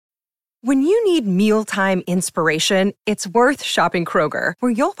When you need mealtime inspiration, it's worth shopping Kroger,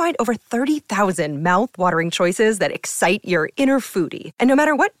 where you'll find over 30,000 mouth-watering choices that excite your inner foodie. And no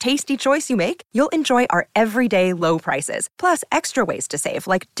matter what tasty choice you make, you'll enjoy our everyday low prices, plus extra ways to save,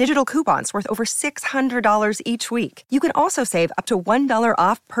 like digital coupons worth over $600 each week. You can also save up to $1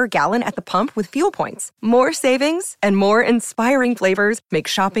 off per gallon at the pump with fuel points. More savings and more inspiring flavors make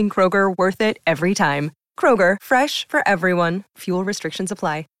shopping Kroger worth it every time. Kroger, fresh for everyone. Fuel restrictions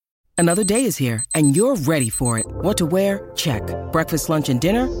apply. Another day is here, and you're ready for it. What to wear? Check. Breakfast, lunch, and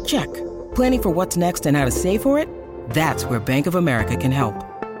dinner? Check. Planning for what's next and how to save for it? That's where Bank of America can help.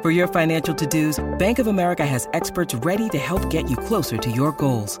 For your financial to-dos, Bank of America has experts ready to help get you closer to your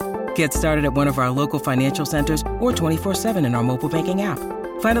goals. Get started at one of our local financial centers or 24/7 in our mobile banking app.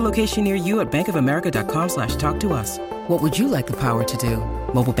 Find a location near you at bankofamerica.com/talktous. What would you like the power to do?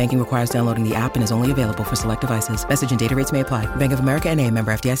 Mobile banking requires downloading the app and is only available for select devices. Message and data rates may apply. Bank of America N.A.,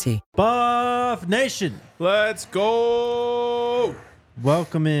 member FDIC. Buff Nation. Let's go.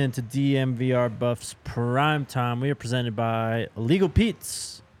 Welcome in to DMVR Buffs Prime Time. We are presented by Illegal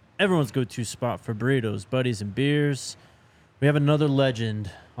Pete's, everyone's go-to spot for burritos, buddies, and beers. We have another legend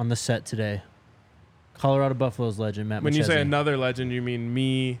on the set today. Colorado Buffaloes legend, Matt When Machese. you say another legend, you mean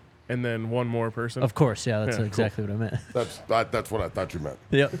me and then one more person? Of course, yeah, that's exactly what I meant. That's what I thought you meant.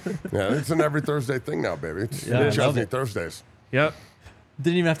 Yep. Yeah, it's an every Thursday thing now, baby. It's Yeah, I love Chesney it. Thursdays. Yep.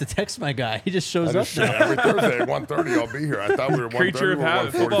 Didn't even have to text my guy. He just shows I up just now. every Thursday at 1:30 I'll be here. I thought we were 1:30 Creature of or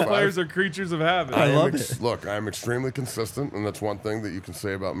habit. Football 1:45. players are creatures of habit. I love it. Look, I'm extremely consistent, and that's one thing that you can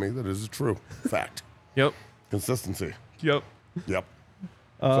say about me that is a true fact. Yep. Consistency. Yep. Yep.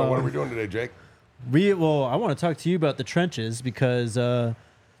 So what are we doing today, Jake? I want to talk to you about the trenches because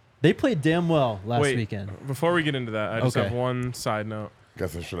they played damn well last Wait, weekend. before we get into that, I just Okay. have one side note.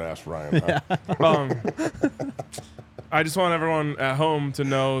 Guess I should ask Ryan. Huh? I just want everyone at home to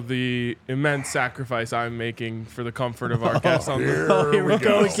know the immense sacrifice I'm making for the comfort of our guests on the Here we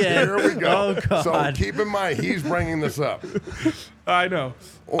go again. Here we Oh, go. God. So keep in mind, he's bringing this up. I know.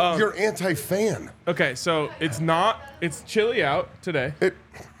 You're anti-fan. Okay, so it's chilly out today.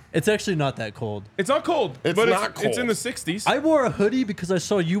 It's actually not that cold. It's not cold, It's but not it's in cold. the 60s. I wore a hoodie because I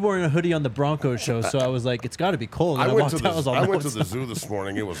saw you wearing a hoodie on the Broncos show, so I was like, it's got to be cold. And I went to walked out, I was all, I "No, went to it's the not." zoo this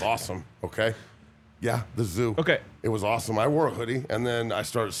morning. It was awesome. Okay. Yeah, the zoo. Okay. It was awesome. I wore a hoodie, and then I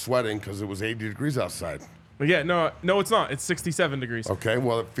started sweating because it was 80 degrees outside. But yeah, no, it's not. It's 67 degrees. Okay,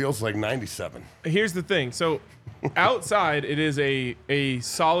 well, it feels like 97. Here's the thing. So outside, it is a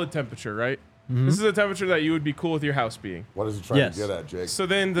solid temperature, right? Mm-hmm. This is a temperature that you would be cool with your house being. What is it trying Yes. to get at, Jake? So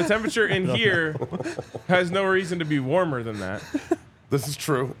then the temperature in here has no reason to be warmer than that. This is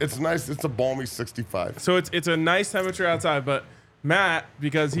true. It's nice. It's a balmy 65. So it's a nice temperature outside, but Matt,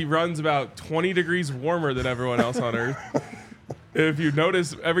 because he runs about 20 degrees warmer than everyone else on Earth, if you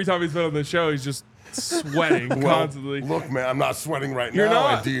notice, every time he's been on the show, he's just sweating constantly. Look, man, I'm not sweating right You're now.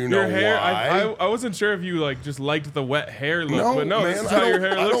 not. And do you Your know hair, why? I wasn't sure if you just liked the wet hair look, No, but no, man, this is how your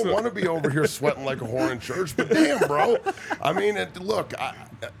hair I looks. don't want to be over here sweating like a whore in church, but damn, bro. I mean, look,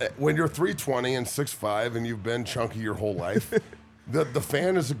 when you're 320 and 6'5" and you've been chunky your whole life, the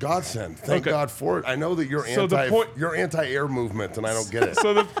fan is a godsend. Thank God for it. I know that you're you're anti-air movement, and I don't get it.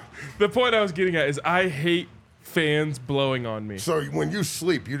 So the point I was getting at is I hate fans blowing on me. So when you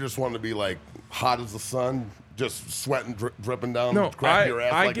sleep, you just want to be like hot as the sun, just sweating, dripping down, grabbing your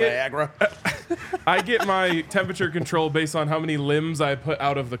ass like Niagara. I get my temperature control based on how many limbs I put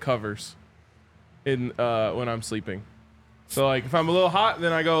out of the covers in when I'm sleeping. So like if I'm a little hot,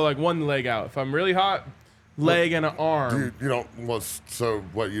 then I go like one leg out. If I'm really hot, leg and an arm. You don't. Well, so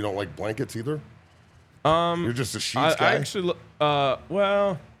what? You don't like blankets either? You're just a sheets guy. I actually,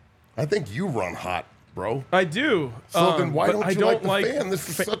 well, I think you run hot, bro. I do. So then why but don't I you don't like the fan? This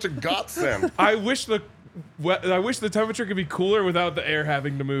is such a godsend. I wish the temperature could be cooler without the air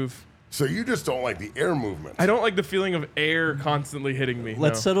having to move. So you just don't like the air movement. I don't like the feeling of air constantly hitting me.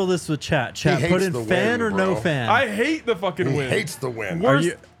 Let's settle this with chat. He Chat, put hates in the fan wind, or no bro. fan. I hate the fucking He wind. hates the wind.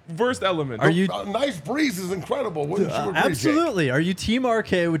 Worst element. Are you A nice breeze is incredible. Wouldn't you agree, absolutely? Are you Team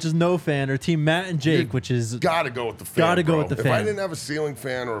RK, which is no fan, or Team Matt and Jake, which is Gotta go with the fan. Gotta go bro. with the If fan. I didn't have a ceiling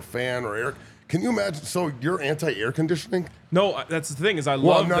fan or a fan or air, can you imagine? So you're anti-air conditioning? No, that's the thing is I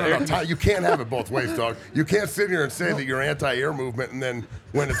Well, love the air. no. Ty, you can't have it both ways, dog. You can't sit here and say that you're anti-air movement, and then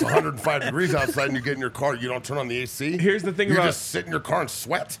when it's 105 degrees outside and you get in your car, you don't turn on the AC. Here's the thing you about- just sit in your car and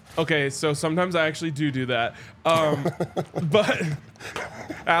sweat. Okay, so sometimes I actually do that. But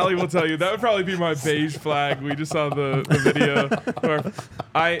Allie will tell you that would probably be my beige flag. We just saw the video. Where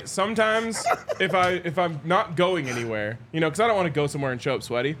I sometimes if I'm not going anywhere, because I don't want to go somewhere and show up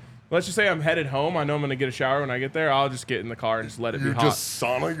sweaty. let's just say I'm headed home. I know I'm going to get a shower when I get there. I'll just get in the car and just let it be hot. You just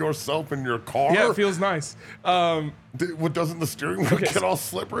sauna yourself in your car? Yeah, it feels nice. What doesn't the steering wheel get all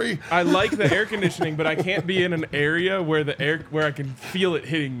slippery? I like the air conditioning, but I can't be in an area where where I can feel it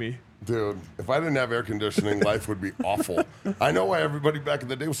hitting me. Dude, if I didn't have air conditioning, life would be awful. I know why everybody back in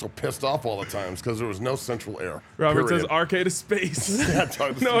the day was so pissed off all the time. It's because there was no central air. Robert period. says arcade of space. Yeah,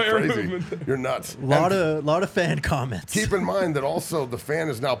 no air crazy. movement. You're nuts. Lot of fan comments. Keep in mind that also the fan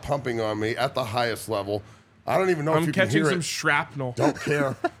is now pumping on me at the highest level. I don't even know if you can hear it. I'm catching some shrapnel. Don't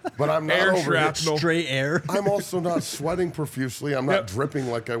care. But I'm not Air over shrapnel. Straight air. I'm also not sweating profusely. I'm not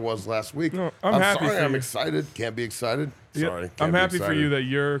dripping like I was last week. No, I'm happy sorry. for I'm you. excited. Can't be excited. Yep. Sorry. Can't I'm be happy for excited. you that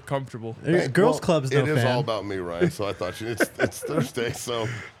you're comfortable. Girls Club's no It is fan. all about me, Ryan. So I thought it's Thursday. So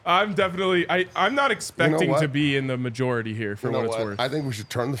I'm definitely. I'm not expecting what? to be in the majority here for you know what it's what? worth. I think we should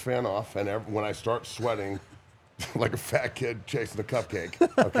turn the fan off, and when I start sweating, like a fat kid chasing a cupcake,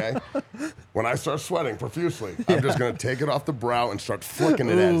 okay? When I start sweating profusely, I'm just going to take it off the brow and start flicking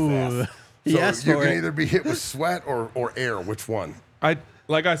it at his ass. Yes, So you can either be hit with sweat or air. Which one?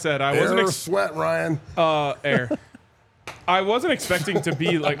 Like I said, I Air wasn't or sweat, Ryan? air. I wasn't expecting to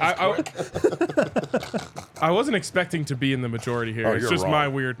be like I wasn't expecting to be in the majority here. Oh, it's you're just wrong.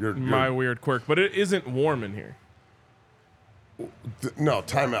 my weird quirk, but it isn't warm in here. No,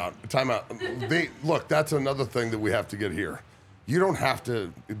 time out. Look, that's another thing that we have to get here. You don't have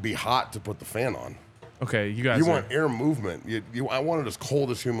to be hot to put the fan on. Okay, you guys. You want air movement. I want it as cold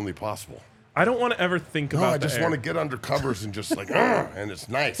as humanly possible. I don't want to ever think No, about. I just want to get under covers and just like, and it's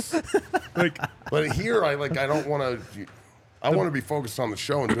nice. like. But here, I don't want to. I want to be focused on the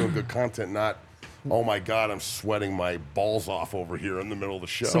show and doing good content, not. Oh my God, I'm sweating my balls off over here in the middle of the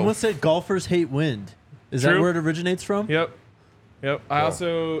show. Someone said golfers hate wind. Is that True. where it originates from? Yep. I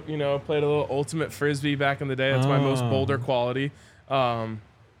also, played a little ultimate frisbee back in the day. That's my most boulder quality.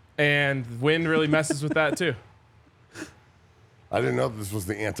 And wind really messes with that too. I didn't know this was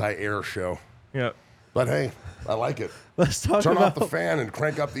the anti-air show. Yep. But hey, I like it. Let's talk Turn about off the fan and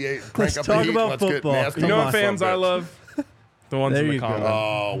crank up the heat. Let's talk about Let's football. get nasty. You know Come what on. fans I love? The ones There in the you go. comments.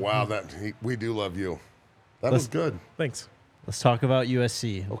 Oh wow, we do love you. That was good. Thanks. Let's talk about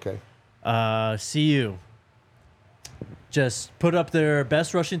USC. Okay. CU just put up their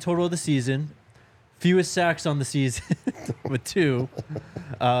best rushing total of the season, fewest sacks on the season with 2.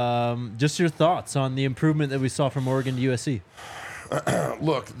 Just your thoughts on the improvement that we saw from Oregon to USC.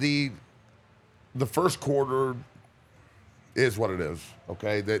 Look, the first quarter is what it is.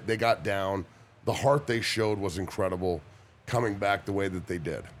 Okay, they got down. The heart they showed was incredible, coming back the way that they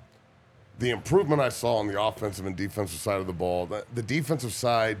did. The improvement I saw on the offensive and defensive side of the ball, the defensive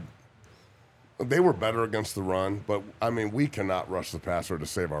side, they were better against the run, but, I mean, we cannot rush the passer to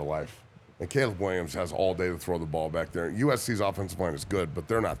save our life. And Caleb Williams has all day to throw the ball back there. USC's offensive line is good, but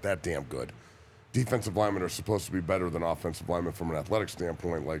they're not that damn good. Defensive linemen are supposed to be better than offensive linemen from an athletic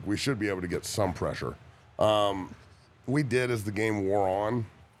standpoint. Like, we should be able to get some pressure. We did as the game wore on,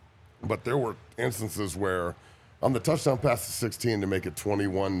 but there were instances where on the touchdown pass to 16 to make it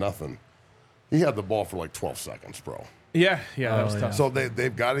 21-0, he had the ball for like 12 seconds, bro. Yeah, that was tough. So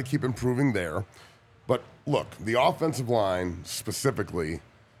they've got to keep improving there. But look, the offensive line specifically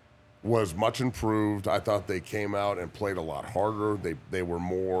was much improved. I thought they came out and played a lot harder. They were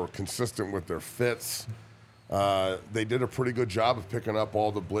more consistent with their fits. They did a pretty good job of picking up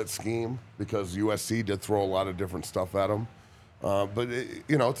all the blitz scheme because USC did throw a lot of different stuff at them. But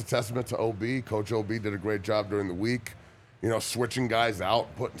it's a testament to OB. Coach OB did a great job during the week. Switching guys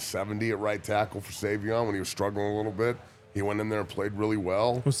out, putting 70 at right tackle for Savion when he was struggling a little bit. He went in there and played really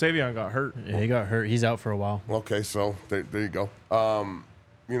well. Well, Savion got hurt. Yeah, he got hurt. He's out for a while. Okay, so there you go.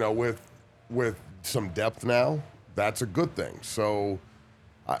 With some depth now, that's a good thing. So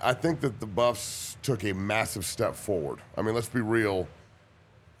I think that the Buffs took a massive step forward. I mean, let's be real.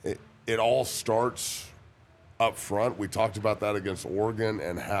 It all starts up front. We talked about that against Oregon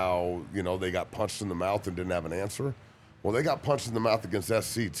and how, they got punched in the mouth and didn't have an answer. Well, they got punched in the mouth against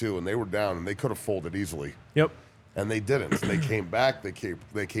SC too, and they were down, and they could have folded easily. Yep. And they didn't. They came back. They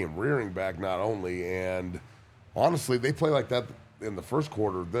came rearing back not only, and honestly, they play like that in the first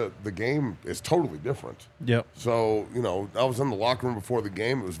quarter. The game is totally different. Yep. So, I was in the locker room before the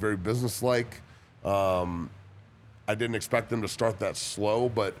game. It was very businesslike. I didn't expect them to start that slow,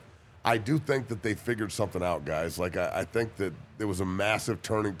 but I do think that they figured something out, guys. Like, I think that there was a massive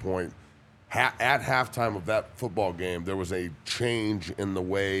turning point. At halftime of that football game, there was a change in the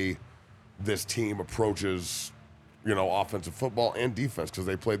way this team approaches, offensive football and defense because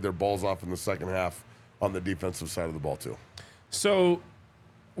they played their balls off in the second half on the defensive side of the ball too. So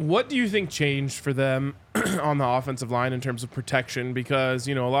What do you think changed for them on the offensive line in terms of protection? Because,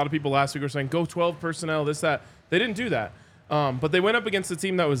 a lot of people last week were saying, go 12 personnel, this, that. They didn't do that. But they went up against a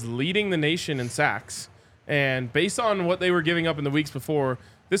team that was leading the nation in sacks. And based on what they were giving up in the weeks before,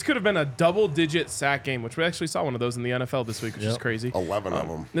 this could have been a double-digit sack game, which we actually saw one of those in the NFL this week, which is crazy. 11 of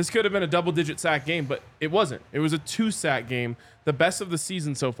them. This could have been a double-digit sack game, but it wasn't. It was a 2-sack game, the best of the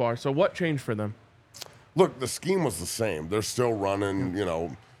season so far. So what changed for them? Look, the scheme was the same. They're still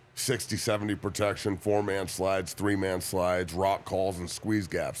running, 60, 70 protection, 4-man slides, 3-man slides, rock calls, and squeeze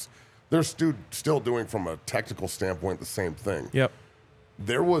gaps. They're still doing, from a technical standpoint, the same thing. Yep.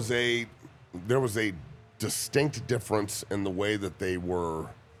 There was a distinct difference in the way that they were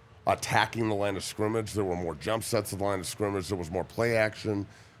attacking the line of scrimmage. There were more jump sets at the line of scrimmage. There was more play action.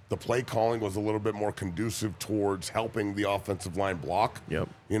 The play calling was a little bit more conducive towards helping the offensive line block. Yep.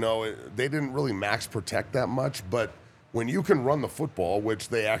 They didn't really max protect that much, but when you can run the football, which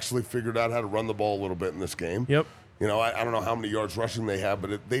they actually figured out how to run the ball a little bit in this game. Yep. I don't know how many yards rushing they have,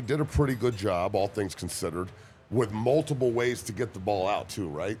 but they did a pretty good job, all things considered, with multiple ways to get the ball out too,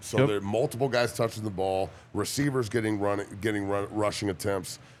 right? So there are multiple guys touching the ball, receivers getting rushing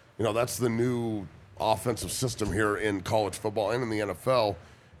attempts. That's the new offensive system here in college football and in the NFL.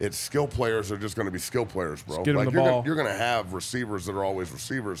 It's skill players are just going to be skill players, bro. Get them the ball. You're going to have receivers that are always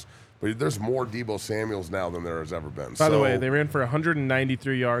receivers, but there's more Deebo Samuels now than there has ever been. By the way, they ran for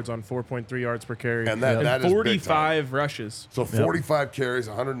 193 yards on 4.3 yards per carry. And that is 45 rushes. So 45 carries,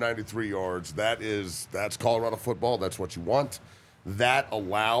 193 yards. That's Colorado football. That's what you want. That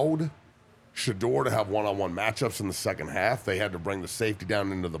allowed Shedeur to have one-on-one matchups in the second half. They had to bring the safety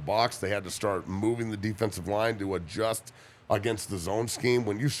down into the box. They had to start moving the defensive line to adjust against the zone scheme.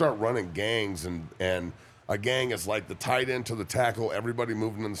 When you start running gangs and a gang is like the tight end to the tackle, everybody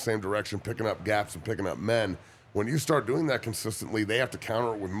moving in the same direction, picking up gaps and picking up men. When you start doing that consistently, they have to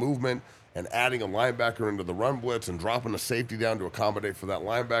counter it with movement and adding a linebacker into the run blitz and dropping the safety down to accommodate for that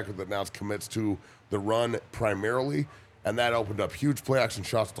linebacker that now commits to the run primarily. And that opened up huge play action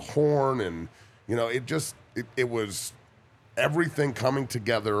shots to Horn. And, it was everything coming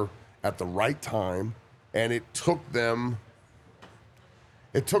together at the right time. And it took them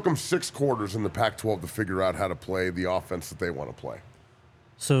 6 quarters in the Pac-12 to figure out how to play the offense that they want to play.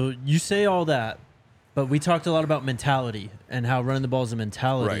 So you say all that, but we talked a lot about mentality and how running the ball is a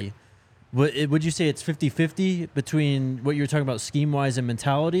mentality. Right. Would you say it's 50-50 between what you're talking about scheme-wise and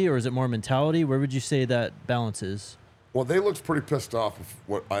mentality, or is it more mentality? Where would you say that balance is? Well, they looked pretty pissed off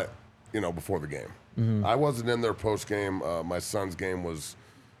before the game. Mm-hmm. I wasn't in their post-game. My son's game was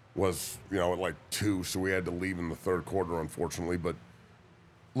at like 2, so we had to leave in the third quarter, unfortunately. But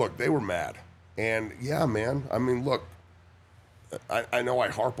look, they were mad. And yeah, man, I mean, look, I know I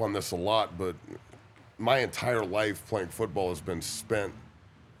harp on this a lot, but my entire life playing football has been spent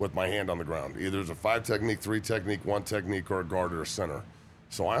with my hand on the ground. Either there's a 5 technique, 3 technique, 1 technique, or a guard or a center.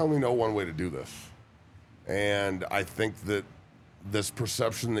 So I only know one way to do this. And I think that this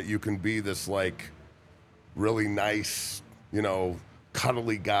perception that you can be this like really nice,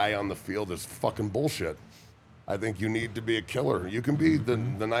 cuddly guy on the field is fucking bullshit. I think you need to be a killer. You can be the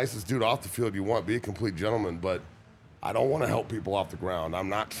nicest dude off the field you want, be a complete gentleman, but I don't want to help people off the ground. I'm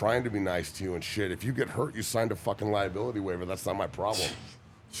not trying to be nice to you and shit. If you get hurt, you signed a fucking liability waiver. That's not my problem.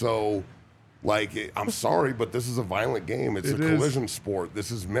 So, I'm sorry, but this is a violent game. It's a collision sport. This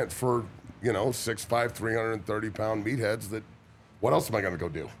is meant for, 6'5", 330-pound meatheads that, what else am I going to go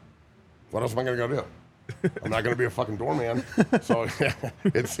do? What else am I going to go do? I'm not going to be a fucking doorman. So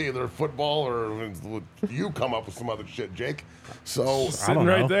it's either football or you come up with some other shit, Jake. So sitting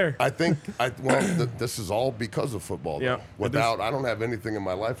right there. I think this is all because of football. Though. Yeah, I don't have anything in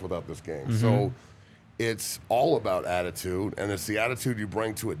my life without this game. Mm-hmm. So it's all about attitude, and it's the attitude you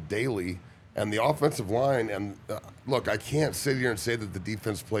bring to it daily. And the offensive line, and look, I can't sit here and say that the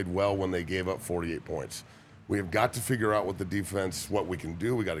defense played well when they gave up 48 points. We have got to figure out what we can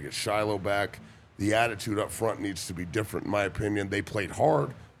do. We got to get Shiloh back. The attitude up front needs to be different, in my opinion. They played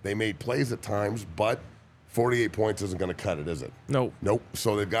hard. They made plays at times, but 48 points isn't going to cut it, is it? Nope.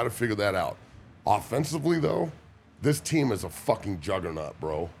 So they've got to figure that out. Offensively, though, this team is a fucking juggernaut,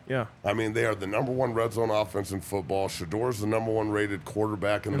 bro. Yeah. I mean, they are the number 1 red zone offense in football. Shedeur's the number 1 rated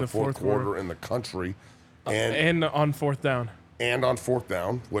quarterback in the fourth quarter in the country. And on fourth down. And on fourth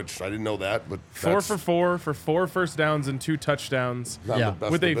down, which I didn't know that, but 4 for 4 first downs and 2 touchdowns. Not the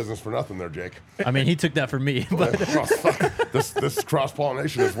best of the business for nothing there, Jake. I mean, he took that from me. But this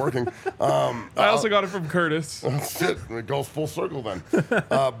cross-pollination is working. I also got it from Curtis. Shit, it goes full circle then.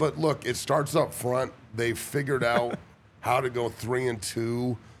 But look, it starts up front. They figured out how to go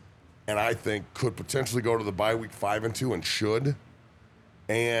 3-2, and I think could potentially go to the bye week 5-2 and should.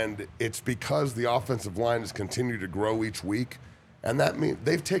 And it's because the offensive line has continued to grow each week. And that means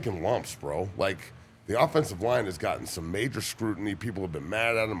they've taken lumps, bro. Like, the offensive line has gotten some major scrutiny. People have been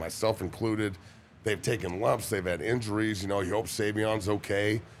mad at them, myself included. They've taken lumps. They've had injuries. You know, you hope Savion's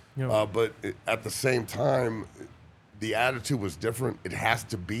okay. But at the same time, the attitude was different. It has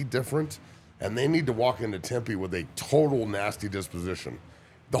to be different. And they need to walk into Tempe with a total nasty disposition.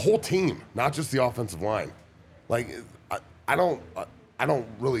 The whole team, not just the offensive line. Like, I don't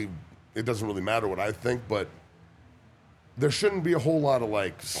really, it doesn't really matter what I think, but there shouldn't be a whole lot of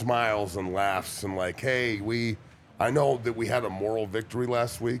like smiles and laughs and like, hey, I know that we had a moral victory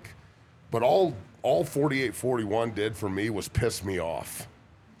last week, but all 48-41 did for me was piss me off.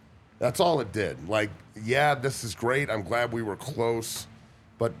 That's all it did. Like, yeah, this is great. I'm glad we were close,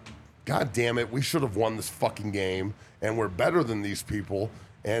 but God damn it, we should have won this fucking game, and we're better than these people.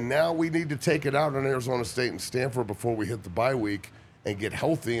 And now we need to take it out on Arizona State and Stanford before we hit the bye week and get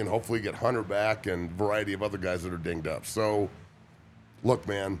healthy and hopefully get Hunter back and a variety of other guys that are dinged up. So, look,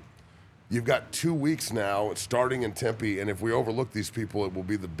 man, you've got 2 weeks now starting in Tempe, and if we overlook these people, it will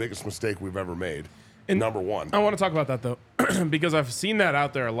be the biggest mistake we've ever made. And number one. I want to talk about that, though, because I've seen that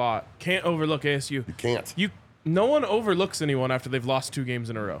out there a lot. Can't overlook ASU. You can't. No one overlooks anyone after they've lost 2 games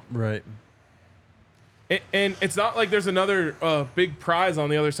in a row. Right. And it's not like there's another big prize on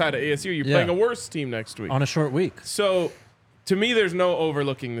the other side of ASU. You're playing a worse team next week. On a short week. So, to me, there's no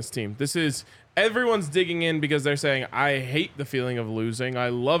overlooking this team. This is everyone's digging in because they're saying, I hate the feeling of losing. I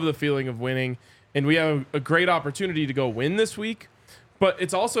love the feeling of winning. And we have a great opportunity to go win this week. But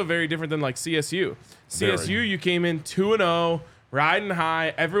it's also very different than like CSU. CSU, you came in 2-0, riding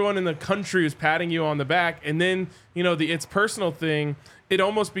high. Everyone in the country was patting you on the back. And then, you know, the it's personal thing, it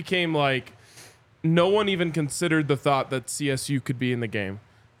almost became like no one even considered the thought that CSU could be in the game.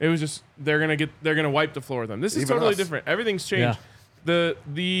 It was just they're gonna wipe the floor with them. This is totally different. Everything's changed. Yeah.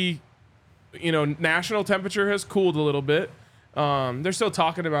 The national temperature has cooled a little bit. They're still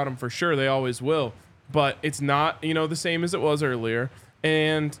talking about them for sure. They always will. But it's not, the same as it was earlier.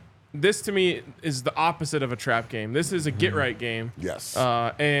 And this, to me, is the opposite of a trap game. This is a get-right game. Yes.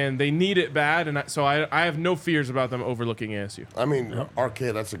 And they need it bad, and so I have no fears about them overlooking ASU. I mean, RK,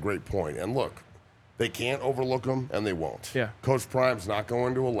 that's a great point. And look, they can't overlook them, and they won't. Yeah. Coach Prime's not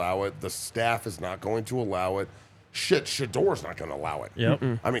going to allow it. The staff is not going to allow it. Shador's not going to allow it.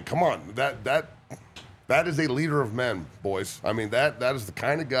 Yep. I mean, come on. That is a leader of men, boys. I mean, that is the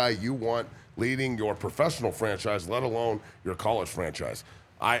kind of guy you want leading your professional franchise, let alone your college franchise.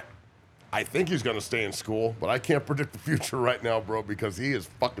 I think he's going to stay in school, but I can't predict the future right now, bro, because he is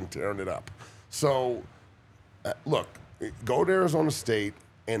fucking tearing it up. So, look, go to Arizona State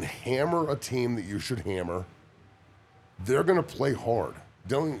and hammer a team that you should hammer. They're going to play hard.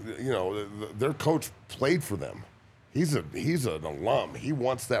 Their coach played for them. He's an alum. He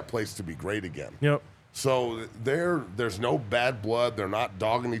wants that place to be great again. Yep. So there's no bad blood. They're not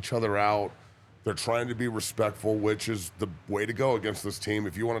dogging each other out. They're trying to be respectful, which is the way to go against this team.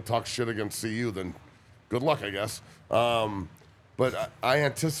 If you want to talk shit against CU, then good luck, I guess. But I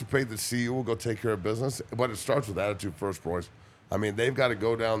anticipate that CU will go take care of business. But it starts with attitude first, boys. I mean, they've got to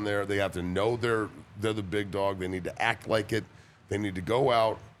go down there. They have to know they're the big dog. They need to act like it. They need to go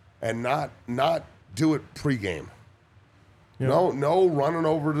out and not do it pregame. Yep. No running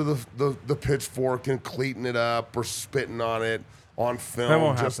over to the pitchfork and cleating it up or spitting on it on film. That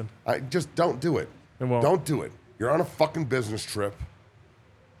won't happen. Just don't do it. It won't. Don't do it. You're on a fucking business trip.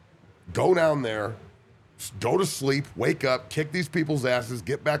 Go down there, go to sleep, wake up, kick these people's asses,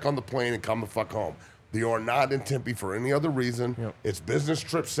 get back on the plane, and come the fuck home. You are not in Tempe for any other reason. Yep. It's business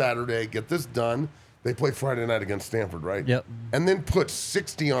trip Saturday. Get this done. They play Friday night against Stanford, right? Yep. And then put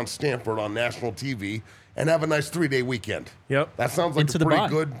 60 on Stanford on national TV and have a nice 3-day weekend. Yep. That sounds like Into a the pretty bye.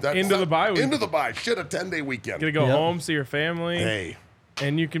 good. Into the bye week. Into the bye. Shit, a 10-day weekend. Gonna go home, see your family. Hey.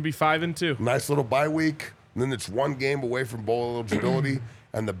 And you can be 5-2. Nice little bye week. And then it's one game away from bowl eligibility.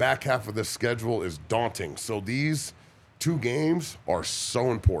 And the back half of this schedule is daunting. So these 2 games are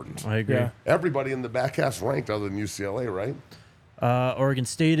so important. I agree. Yeah. Everybody in the back half's ranked other than UCLA, right? Oregon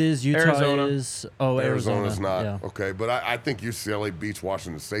State is. Utah Arizona. is. Oh, Arizona. Arizona's not. Yeah. Okay, but I think UCLA beats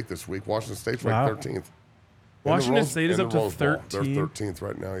Washington State this week. Washington State's ranked 13th. Washington State is up to 13. They're 13th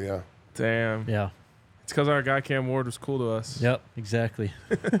right now, yeah. Damn. Yeah. It's because our guy Cam Ward was cool to us. Yep. Exactly.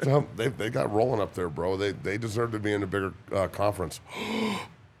 So they got rolling up there, bro. They deserve to be in a bigger conference.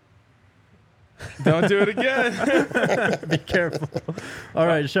 Don't do it again. Be careful. All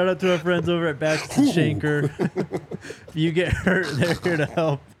right. Shout out to our friends over at Baxter Shanker. If you get hurt, they're here to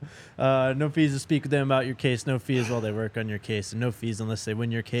help. No fees to speak with them about your case. No fees while they work on your case. And no fees unless they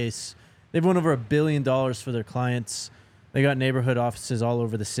win your case. They've won over $1 billion for their clients. They got neighborhood offices all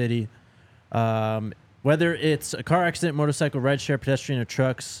over the city. Whether it's a car accident, motorcycle, rideshare, pedestrian, or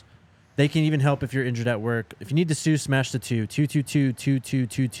trucks, they can even help if you're injured at work. If you need to sue, smash the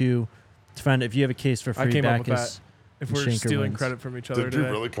 222-2222 to find out if you have a case for free. I came up with Backus that. If and we're Shanker stealing wins. credit from each other Did today.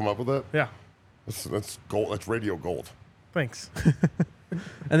 you really come up with that? Yeah. That's gold. That's radio gold. Thanks.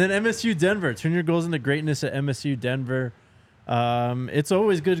 And then MSU Denver. Turn your goals into greatness at MSU Denver. It's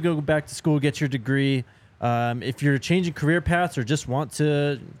always good to go back to school, get your degree. If you're changing career paths or just want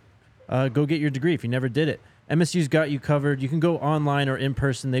to go get your degree if you never did it, MSU's got you covered. You can go online or in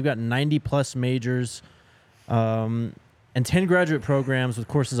person. They've got 90-plus majors and 10 graduate programs with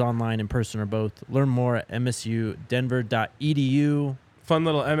courses online, in person, or both. Learn more at msudenver.edu. Fun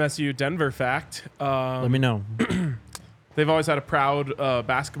little MSU Denver fact. Let me know. They've always had a proud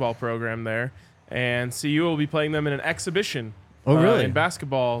basketball program there, and CU will be playing them in an exhibition in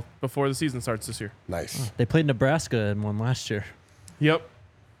basketball before the season starts this year. Nice. They played Nebraska and won last year. Yep.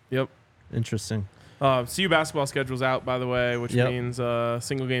 Interesting. CU basketball schedule's out, by the way, which Yep. means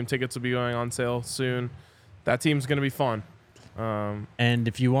single game tickets will be going on sale soon. That team's going to be fun. And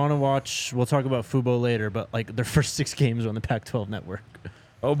if you want to watch, we'll talk about Fubo later, but like their first 6 games are on the Pac-12 network.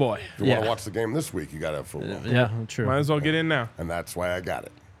 Oh, boy. If you want to watch the game this week, you got to have football. Yeah, true. Might as well get in now. And that's why I got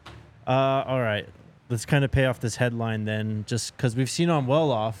it. All right. Let's kind of pay off this headline then, just because we've seen on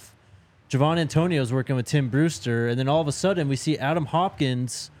Well Off, Javon Antonio's working with Tim Brewster, and then all of a sudden we see Adam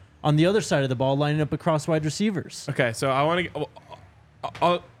Hopkins on the other side of the ball lining up across wide receivers. Okay, so I want to.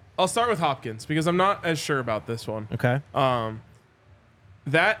 I'll start with Hopkins because I'm not as sure about this one. Okay.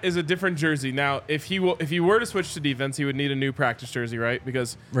 That is a different jersey. Now, if he were to switch to defense, he would need a new practice jersey, right?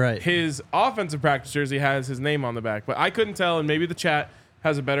 Because his offensive practice jersey has his name on the back. But I couldn't tell, and maybe the chat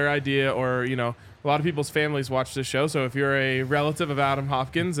has a better idea, or a lot of people's families watch this show. So if you're a relative of Adam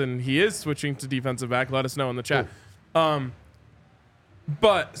Hopkins and he is switching to defensive back, let us know in the chat.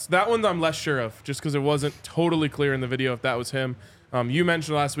 But that one I'm less sure of, just because it wasn't totally clear in the video if that was him. You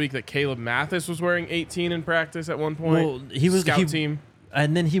mentioned last week that Caleb Mathis was wearing 18 in practice at one point. Well, he was scout team.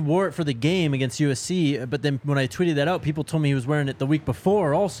 And then he wore it for the game against USC. But then when I tweeted that out, people told me he was wearing it the week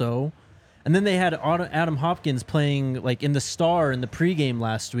before also. And then they had Adam Hopkins playing like in the Star in the pregame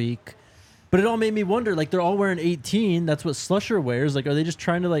last week. But it all made me wonder, like they're all wearing 18. That's what Slusher wears. Like, are they just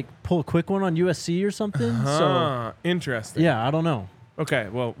trying to like pull a quick one on USC or something? So interesting. Yeah, I don't know. Okay,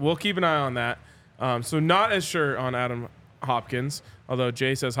 well, we'll keep an eye on that. So not as sure on Adam Hopkins, although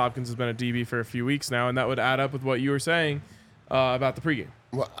Jay says Hopkins has been a DB for a few weeks now, and that would add up with what you were saying about the pregame.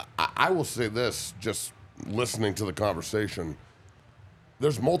 Well, I will say this, just listening to the conversation.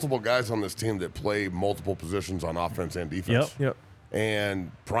 There's multiple guys on this team that play multiple positions on offense and defense. Yep.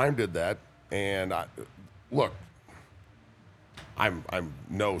 And Prime did that. And look, I'm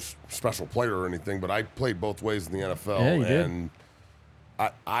no special player or anything, but I played both ways in the NFL. Yeah, you did. And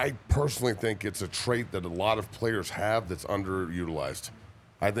I personally think it's a trait that a lot of players have that's underutilized.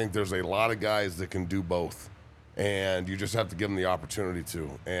 I think there's a lot of guys that can do both. And you just have to give them the opportunity to.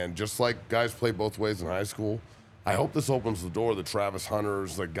 And just like guys play both ways in high school, I hope this opens the door to Travis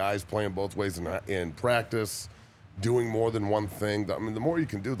Hunters, the guys playing both ways in practice, doing more than one thing. I mean, the more you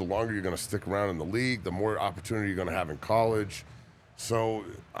can do, the longer you're going to stick around in the league, the more opportunity you're going to have in college. So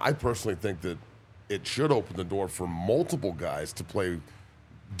I personally think that it should open the door for multiple guys to play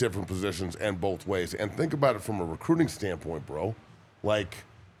different positions and both ways. And think about it from a recruiting standpoint, bro. Like,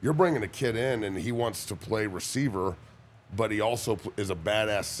 you're bringing a kid in and he wants to play receiver, but he also is a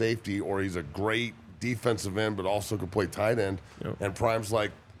badass safety, or he's a great defensive end, but also could play tight end. Yep. And Prime's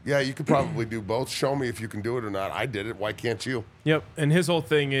like, yeah, you could probably do both. Show me if you can do it or not. I did it. Why can't you? Yep. And his whole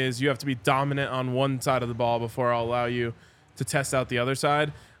thing is you have to be dominant on one side of the ball before I'll allow you to test out the other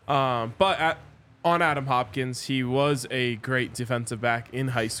side. But on Adam Hopkins, he was a great defensive back in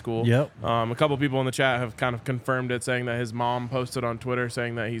high school. Yep. A couple people in the chat have kind of confirmed it, saying that his mom posted on Twitter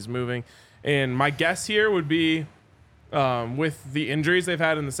saying that he's moving. And my guess here would be with the injuries they've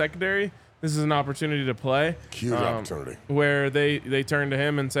had in the secondary, this is an opportunity to play. Huge opportunity. Where they turn to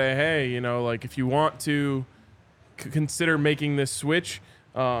him and say, hey, like if you want to consider making this switch,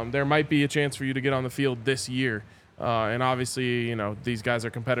 there might be a chance for you to get on the field this year. And obviously, these guys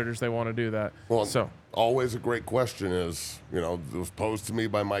are competitors. They want to do that. Well, so always a great question is, it was posed to me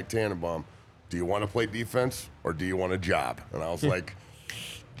by Mike Tannenbaum. Do you want to play defense or do you want a job? And I was like,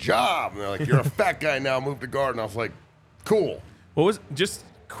 job. And they're like, you're a fat guy now, move to guard. And I was like, cool. What was, just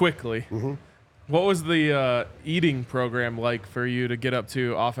quickly, what was the eating program like for you to get up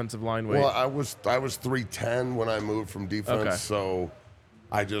to offensive line weight? Well, I was 310 when I moved from defense, Okay. so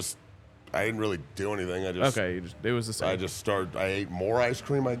I just I didn't really do anything. It was the same. I ate more ice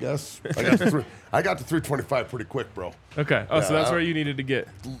cream, I guess. I got to 325 pretty quick, bro. Okay. Oh, so that's where you needed to get.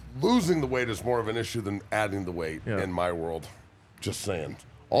 Losing the weight is more of an issue than adding the weight in my world. Just saying.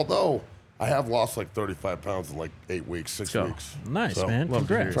 Although I have lost like 35 pounds in like 8 weeks, 6 weeks. Nice, so, man.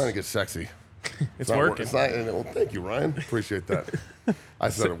 Congrats. I'm trying to get sexy. It's working. Well, thank you, Ryan. Appreciate that. I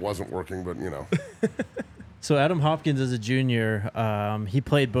said it wasn't working, but So Adam Hopkins, as a junior, he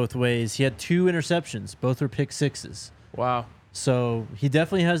played both ways. He had 2 interceptions. Both were pick sixes. Wow. So he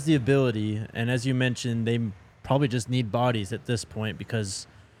definitely has the ability. And as you mentioned, they probably just need bodies at this point because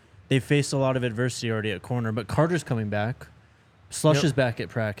they faced a lot of adversity already at corner. But Carter's coming back. Slush is back at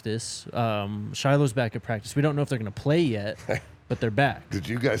practice. Shiloh's back at practice. We don't know if they're going to play yet, but they're back. Did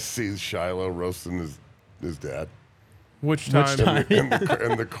you guys see Shiloh roasting his dad? Which time? In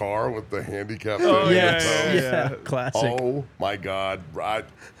the car with the handicap. Oh, thing yeah. Classic. Oh, my God.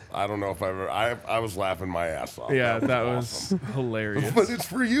 I don't know if I was laughing my ass off. Yeah, that awesome. was hilarious. But it's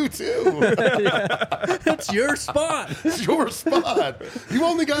for you, too. It's your spot. It's your spot. You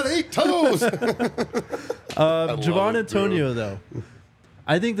only got 8 toes. Javon Antonio, though.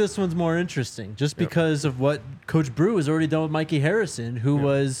 I think this one's more interesting just because of what Coach Brew has already done with Mikey Harrison, who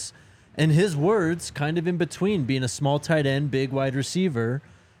was, in his words, kind of in between being a small tight end, big wide receiver.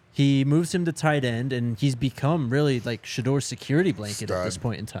 He moves him to tight end, and he's become really like Shador's security blanket at this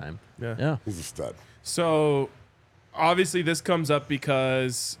point in time. Yeah. He's a stud. So, obviously, this comes up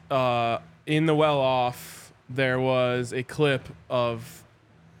because in the well-off, there was a clip of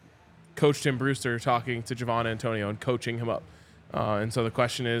Coach Tim Brewster talking to Javon Antonio and coaching him up. And so the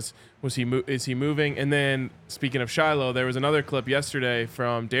question is he moving? And then, speaking of Shiloh, there was another clip yesterday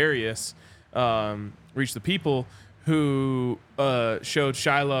from Darius, Reach the People, who showed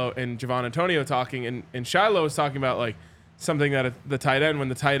Shiloh and Javon Antonio talking, and Shiloh was talking about like something that the tight end, when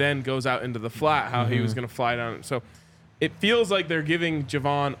the tight end goes out into the flat, how he was going to fly down. So it feels like they're giving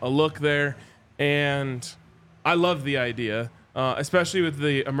Javon a look there, and I love the idea, especially with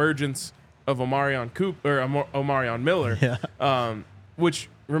the emergence of Omarion Miller, which,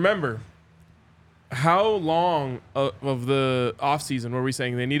 remember, how long of the offseason were we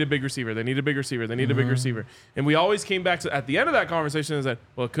saying they need a big receiver, they need a big receiver, they need a big receiver? And we always came back to, at the end of that conversation, and said,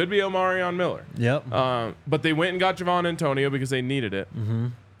 well, it could be Omarion Miller. Yep. But they went and got Javon Antonio because they needed it.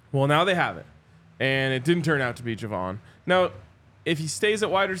 Well, now they have it. And it didn't turn out to be Javon. Now, if he stays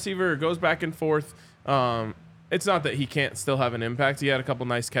at wide receiver or goes back and forth, it's not that he can't still have an impact. He had a couple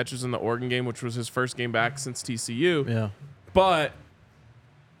nice catches in the Oregon game, which was his first game back since TCU. Yeah. But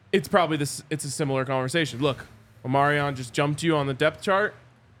it's probably it's a similar conversation. Look, Omarion just jumped you on the depth chart,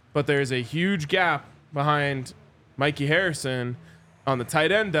 but there's a huge gap behind Mikey Harrison on the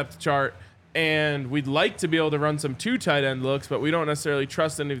tight end depth chart, and we'd like to be able to run some 2 tight end looks, but we don't necessarily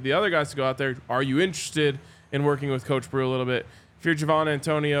trust any of the other guys to go out there. Are you interested in working with Coach Brew a little bit? If you're Javon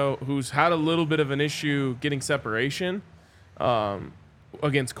Antonio, who's had a little bit of an issue getting separation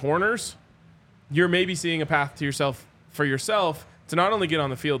against corners, you're maybe seeing a path to yourself to not only get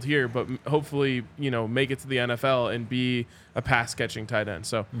on the field here, but hopefully, make it to the NFL and be a pass catching tight end.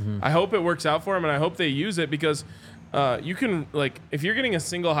 So I hope it works out for him, and I hope they use it because you can, if you're getting a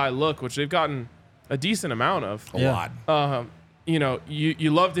single high look, which they've gotten a decent amount of, a lot.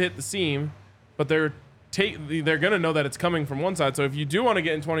 You love to hit the seam, but they're going to know that it's coming from one side. So if you do want to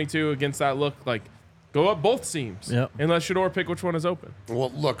get in 22 against that look, go up both seams and let Shador pick which one is open.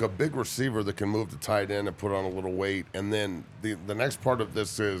 Well, look, a big receiver that can move to tight end and put on a little weight. And then the next part of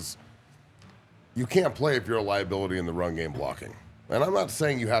this is you can't play if you're a liability in the run game blocking. And I'm not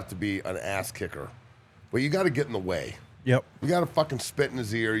saying you have to be an ass kicker, but you got to get in the way. Yep. You got to fucking spit in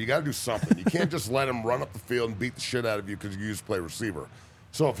his ear. You got to do something. You can't just let him run up the field and beat the shit out of you because you used to play receiver.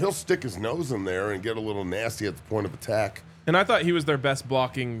 So if he'll stick his nose in there and get a little nasty at the point of attack. And I thought he was their best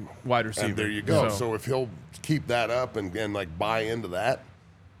blocking wide receiver. And there you go. So if he'll keep that up and buy into that,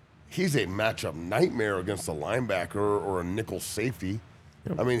 he's a matchup nightmare against a linebacker or a nickel safety.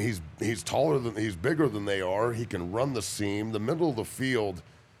 Yep. I mean, he's bigger than they are. He can run the seam. The middle of the field,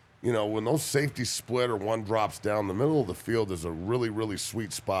 when those safeties split or one drops down, the middle of the field is a really, really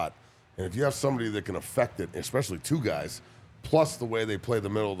sweet spot. And if you have somebody that can affect it, especially 2 guys, plus the way they play the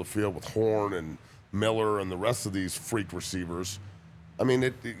middle of the field with Horn and Miller and the rest of these freak receivers, I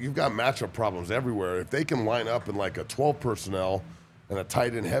mean, you've got matchup problems everywhere. If they can line up in a 12 personnel and a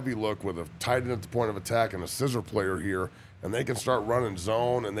tight end heavy look with a tight end at the point of attack and a scissor player here, and they can start running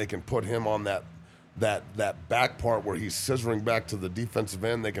zone and they can put him on that back part where he's scissoring back to the defensive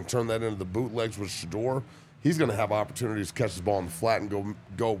end, they can turn that into the bootlegs with Shador. He's going to have opportunities to catch the ball in the flat and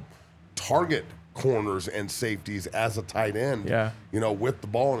go target corners and safeties as a tight end, with the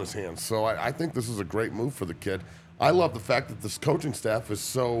ball in his hands. So I think this is a great move for the kid. I love the fact that this coaching staff is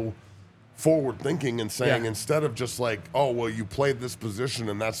so forward thinking and saying instead of just like, oh, well, you played this position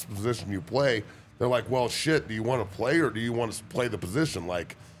and that's the position you play, they're like, well, shit, do you want to play or do you want to play the position?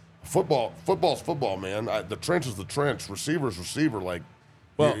 Like, football's football, man. The trench is the trench. Receiver's receiver. Like,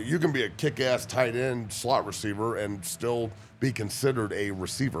 you can be a kick-ass tight end slot receiver and still be considered a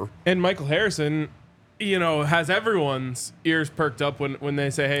receiver. And Michael Harrison, has everyone's ears perked up when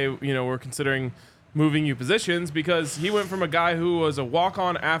they say, hey, we're considering moving you positions, because he went from a guy who was a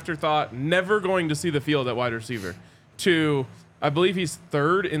walk-on afterthought, never going to see the field at wide receiver, to I believe he's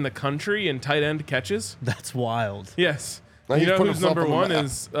third in the country in tight end catches. That's wild. Yes. Now You know who's number one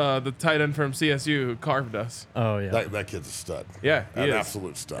is the tight end from CSU who carved us. Oh, yeah. That kid's a stud. Yeah, he An is.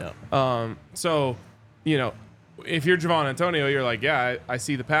 absolute stud. Yeah. So, if you're Javon Antonio, you're like, yeah, I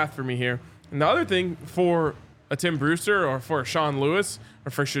see the path for me here. And the other thing for a Tim Brewster or for a Sean Lewis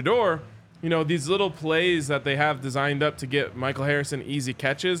or for Shador, these little plays that they have designed up to get Michael Harrison easy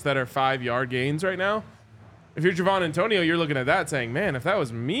catches that are 5-yard gains right now. If you're Javon Antonio, you're looking at that saying, man, if that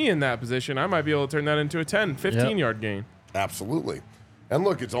was me in that position, I might be able to turn that into a 10, 15-yard gain. Absolutely. And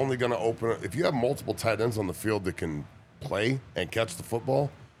look, it's only going to open – if you have multiple tight ends on the field that can play and catch the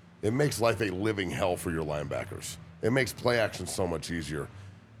football, it makes life a living hell for your linebackers. It makes play action so much easier.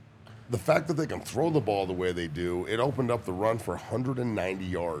 The fact that they can throw the ball the way they do, it opened up the run for 190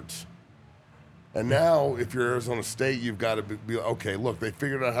 yards. And now, if you're Arizona State, you've got to be okay, look, they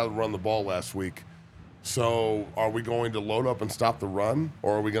figured out how to run the ball last week. So are we going to load up and stop the run,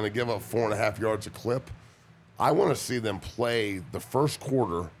 or are we going to give up 4.5 yards a clip? I want to see them play the first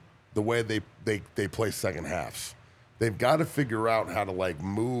quarter the way they play second halves. They've got to figure out how to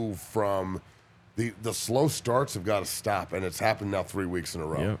move from the slow starts have got to stop, and it's happened now 3 weeks in a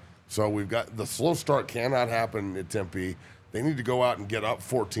row. Yep. So we've got the slow start cannot happen at Tempe. They need to go out and get up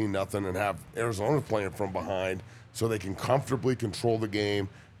 14-0 and have Arizona playing from behind so they can comfortably control the game,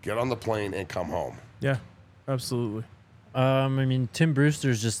 get on the plane, and come home. Yeah, absolutely. Tim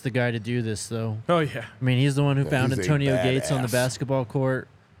Brewster's just the guy to do this, though. Oh, yeah. He's the one who found he's a Antonio Gates on the badass. basketball court.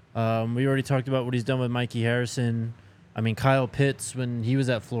 We already talked about what he's done with Mikey Harrison. Kyle Pitts, when he was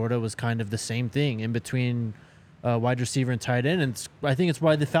at Florida, was kind of the same thing in between wide receiver and tight end. And I think it's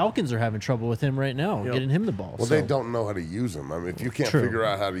why the Falcons are having trouble with him right now, getting him the ball. Well, they don't know how to use him. If you can't True. figure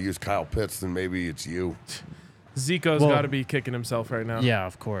out how to use Kyle Pitts, then maybe it's you. Zico's got to be kicking himself right now. Yeah,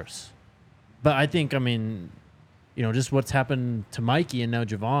 of course. But I think, just what's happened to Mikey and now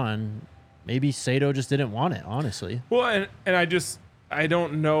Javon, maybe Sato just didn't want it, honestly. Well, and I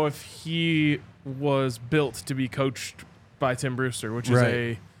don't know if he was built to be coached by Tim Brewster, which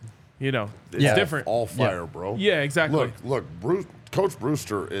is it's different. All fire, bro. Yeah, exactly. Look, Coach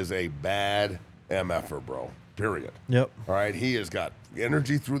Brewster is a bad MFer, bro. Period. Yep. All right, he has got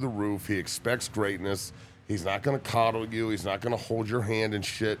energy through the roof. He expects greatness. He's not going to coddle you. He's not going to hold your hand and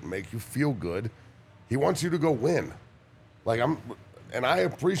shit and make you feel good. He wants you to go win. And I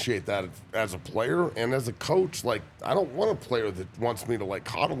appreciate that as a player and as a coach. I don't want a player that wants me to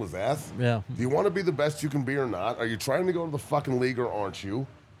coddle his ass. Yeah. Do you want to be the best you can be or not? Are you trying to go to the fucking league or aren't you?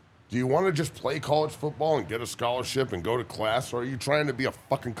 Do you want to just play college football and get a scholarship and go to class, or are you trying to be a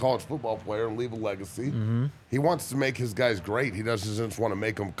fucking college football player and leave a legacy? Mm-hmm. He wants to make his guys great. He doesn't just want to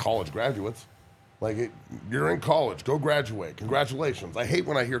make them college graduates. You're in college. Go graduate. Congratulations. I hate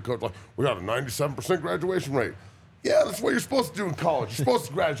when I hear coach we got a 97% graduation rate. Yeah, that's what you're supposed to do in college. You're supposed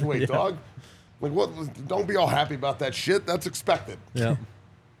to graduate, dog. What? Don't be all happy about that shit. That's expected. Yeah.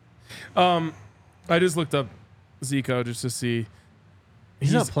 I just looked up Zico just to see.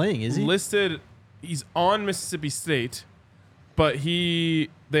 He's not playing, is he? Listed. He's on Mississippi State, but they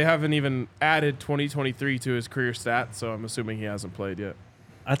haven't even added 2023 to his career stats, so I'm assuming he hasn't played yet.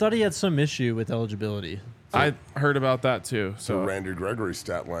 I thought he had some issue with eligibility. I heard about that too. So Randy Gregory's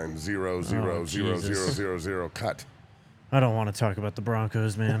stat line 0 0 0 0 0 0 cut. I don't want to talk about the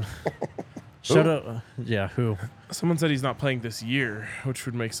Broncos, man. Shut up. Yeah, who? Someone said he's not playing this year, which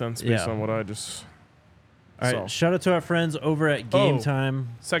would make sense based on what I just All right, shout out to our friends over at Game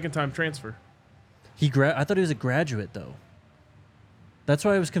Time. Second-time transfer. I thought he was a graduate, though. That's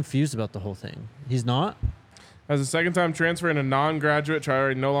why I was confused about the whole thing. He's not? As a second-time transfer and a non-graduate,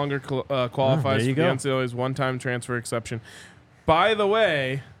 Triari no longer qualifies for the NCAA's one-time transfer exception. By the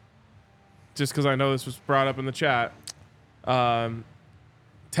way, just because I know this was brought up in the chat,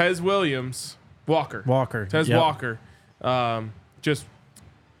 Tez Walker, just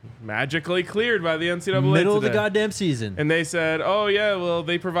magically cleared by the NCAA Middle of today. the goddamn season. And they said, oh, yeah, well,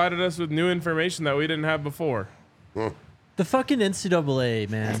 they provided us with new information that we didn't have before. The fucking NCAA,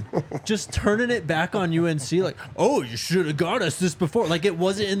 man, just turning it back on UNC like, oh, you should have got us this before. Like, it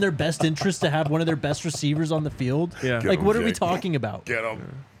wasn't in their best interest to have one of their best receivers on the field. Yeah. Like, Get what 'em, are we Jake. talking about? Get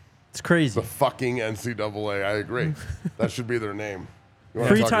them. It's crazy. The fucking NCAA. I agree. That should be their name. You wanna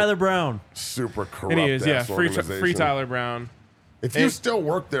Free talk Tyler Brown. Super corrupt. And he is, yeah. ass Free organization. Tyler Brown. If you still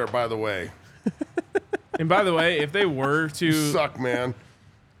work there, by the way, And by the way, if they were you to, suck, man.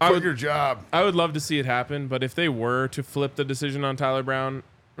 I Quit would- your job. I would love to see it happen. But if they were to flip the decision on Tyler Brown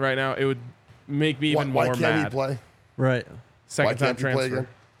right now, it would make me even Why more can't mad. he play? Right. Second Why time can't he play transfer.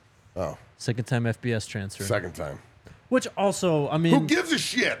 again? Second time FBS transfer. Second time. Which also, I mean, Who gives a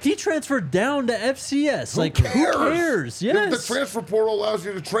shit? he transferred down to FCS. Who like, cares? who cares? Yes. The transfer portal allows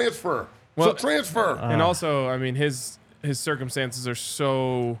you to transfer. Well, so transfer. And also, I mean, his circumstances are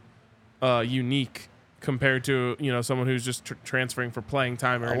so unique compared to someone who's just transferring for playing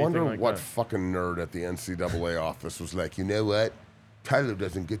time or I anything wonder like what that. fucking nerd at the NCAA office was like, you know what? Tyler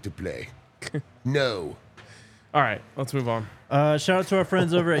doesn't get to play. No. All right, let's move on. Shout out to our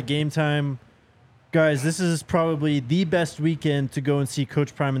friends over at Game Time. Guys, this is probably the best weekend to go and see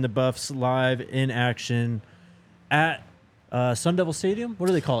Coach Prime and the Buffs live in action at Sun Devil Stadium. What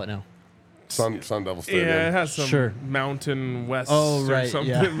do they call it now? Sun Devil Stadium. Yeah, it has some Sure. Mountain West Oh, or right, something.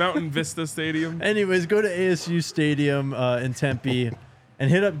 yeah. Mountain Vista Stadium. Anyways, go to ASU Stadium in Tempe and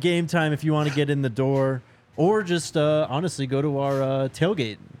hit up Game Time if you want to get in the door, or just honestly go to our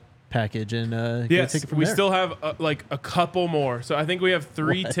tailgate package and get a Yes, ticket from we there. still have like a couple more. So I think we have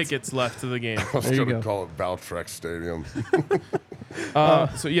 3 What? tickets left to the game. I was There you going to go. call it Valtrex Stadium.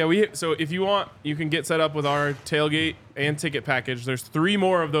 So yeah, so if you want, you can get set up with our tailgate and ticket package. There's 3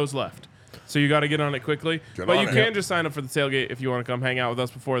 more of those left. So you got to get on it quickly. Get But on you it. can just sign up for the tailgate if you want to come hang out with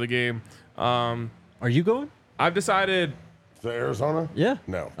us before the game. Are you going? I've decided To Arizona? Yeah.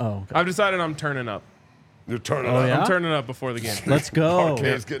 No. Oh, okay. I'm turning up. You're turning Oh, up. yeah? I'm turning up before the game. Let's go.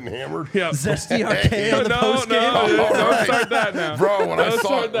 Arcade's getting hammered. Yeah. Zesty Arcade on the No, post game. no, All don't right. start that now. Bro, when Don't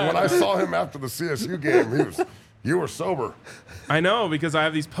start that. I saw him after the CSU game, you were sober. I know, because I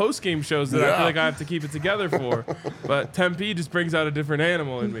have these post-game shows that I Yeah. feel like I have to keep it together for. But Tempe just brings out a different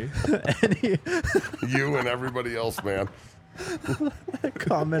animal in me. You and everybody else, man.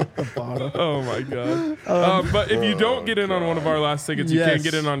 Comment at the bottom. Oh, my God. But if you don't get in on one of our last tickets, you can Yes.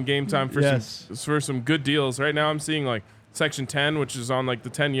 get in on Game Time for, Yes. for some good deals. Right now I'm seeing like Section 10, which is on like the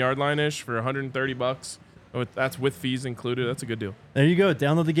 10-yard line-ish for $130. That's with fees included. That's a good deal. There you go.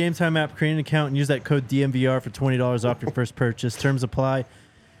 Download the Game Time app, create an account, and use that code DMVR for $20 off your first purchase. Terms apply.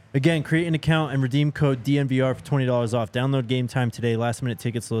 Again, create an account and redeem code DMVR for $20 off. Download Game Time today. Last minute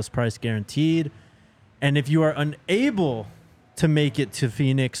tickets, lowest price guaranteed. And if you are unable to make it to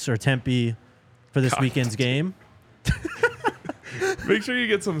Phoenix or Tempe for this weekend's game, Make sure you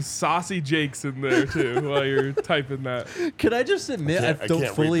get some saucy Jakes in there too while you're typing that. can I just admit I I don't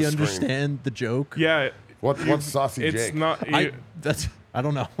can't fully read the screen. understand the joke? Yeah, What's Saucy it's Jake? not. I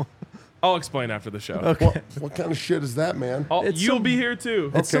don't know. I'll explain after the show. Okay. What kind of shit is that, man? It's You'll some- be here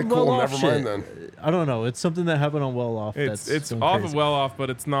too. It's Okay, some cool. well-off Never mind shit. then. I don't know. It's something that happened on Well Off. It's going off crazy. of well off, but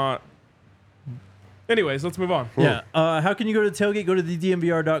it's not. Anyways, let's move on. Yeah. How can you go to the tailgate? Go to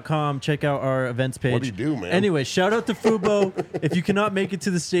thedmvr.com. Check out our events page. What do you do, man? Anyway, shout out to Fubo. If you cannot make it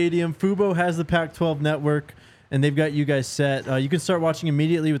to the stadium, Fubo has the Pac-12 network, and they've got you guys set. You can start watching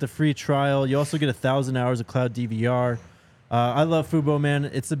immediately with a free trial. You also get 1,000 hours of cloud DVR. I love Fubo, man.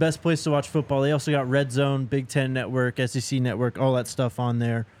 It's the best place to watch football. They also got Red Zone, Big Ten Network, SEC Network, all that stuff on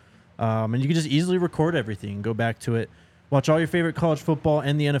there. And you can just easily record everything and go back to it. Watch all your favorite college football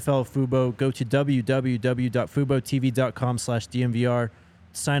and the NFL at Fubo. Go to www.fubotv.com/DMVR.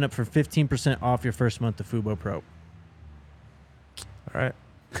 Sign up for 15% off your first month of Fubo Pro. All right.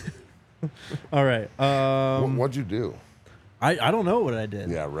 All right. What'd you do? I don't know what I did.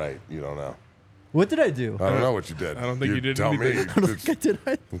 Yeah, right. You don't know. What did I do? I don't know what you did. I don't think you did Tell me. anything. Did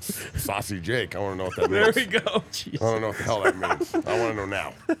I? It's Saucy Jake. I want to know what that There means. we go. I don't know what the hell that means. I want to know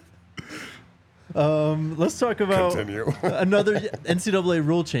now. Let's talk about Continue. another NCAA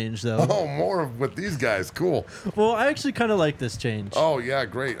rule change, though. Oh, more of with these guys. Cool. Well, I actually kind of like this change. Oh, yeah,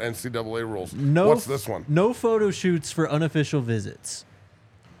 great. NCAA rules. No, What's this one? No photo shoots for unofficial visits.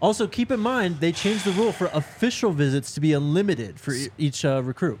 Also, keep in mind, they changed the rule for official visits to be unlimited for each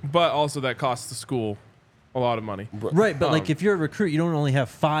recruit. But also that costs the school a lot of money. Right, but like if you're a recruit, you don't only have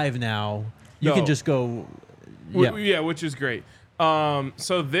 5 now. You No. can just go. Yeah, which is great.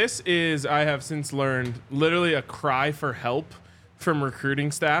 So this is, I have since learned, literally a cry for help from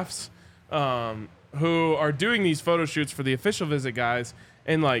recruiting staffs who are doing these photo shoots for the official visit guys.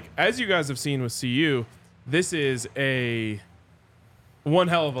 And like, as you guys have seen with CU, this is one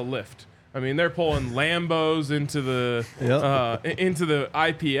hell of a lift. I mean, they're pulling Lambos into the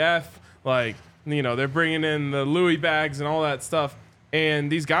IPF. Like, you know, they're bringing in the Louis bags and all that stuff.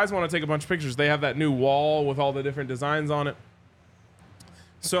 And these guys want to take a bunch of pictures. They have that new wall with all the different designs on it.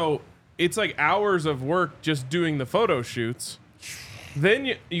 So it's like hours of work just doing the photo shoots.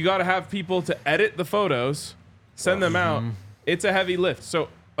 Then you got to have people to edit the photos, send them out. It's a heavy lift. So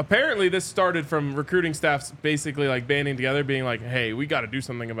apparently this started from recruiting staffs basically like banding together, being like, hey, we got to do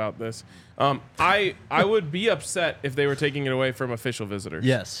something about this. I would be upset if they were taking it away from official visitors.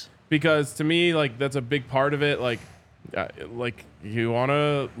 Yes. Because to me, like, that's a big part of it. Like you want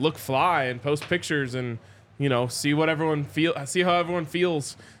to look fly and post pictures and, you know, see how everyone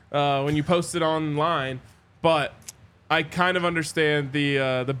feels when you post it online. But I kind of understand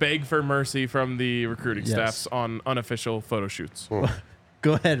the beg for mercy from the recruiting staffs on unofficial photo shoots.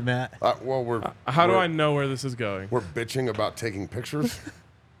 Go ahead, Matt. How do I know where this is going? We're bitching about taking pictures.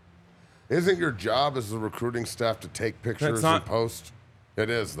 Isn't your job as the recruiting staff to take pictures and post? It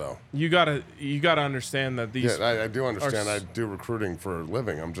is, though. You gotta understand that these. Yeah, I do understand. I do recruiting for a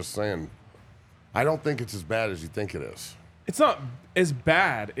living. I'm just saying, I don't think it's as bad as you think it is. It's not as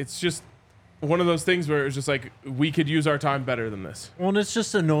bad. It's just one of those things where it's just like, we could use our time better than this. Well, and it's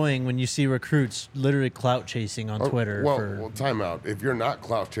just annoying when you see recruits literally clout chasing on Twitter. Well, time out. If you're not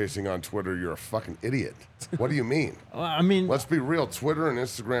clout chasing on Twitter, you're a fucking idiot. What do you mean? I mean, let's be real. Twitter and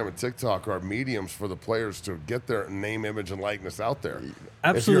Instagram and TikTok are mediums for the players to get their name, image, and likeness out there.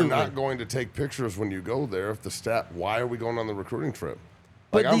 Absolutely. If you're not going to take pictures when you go there, why are we going on the recruiting trip?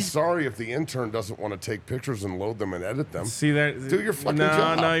 Like, I'm sorry if the intern doesn't want to take pictures and load them and edit them. See that? Do your fucking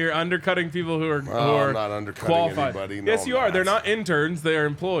job. No, you're undercutting people who are I'm not undercutting qualified. Anybody. No, yes, you are. They're not interns. They're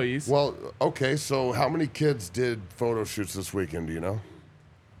employees. Well, okay. So how many kids did photo shoots this weekend? Do you know?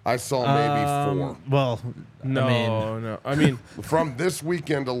 I saw maybe 4. Well, no. I mean, from this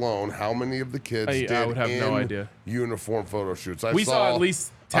weekend alone, how many of the kids did I would have no idea. Uniform photo shoots? We saw at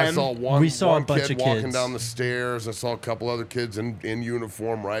least 10. I saw one. We saw one a bunch kid of walking kids down the stairs. I saw a couple other kids in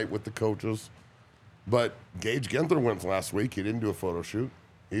uniform, right, with the coaches. But Gage Genther went last week. He didn't do a photo shoot.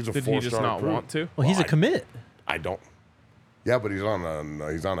 He's a 4-star Did he just not recruit. want to? Well, he's a commit. I don't. Yeah, but he's on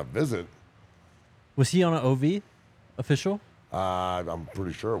a visit. Was he on an OV official? I'm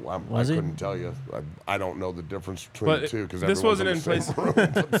pretty sure. I he? couldn't tell you. I don't know the difference between the two because this wasn't in place.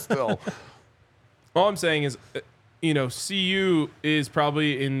 But still, all I'm saying is, you know, CU is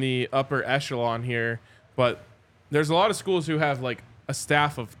probably in the upper echelon here, but there's a lot of schools who have like a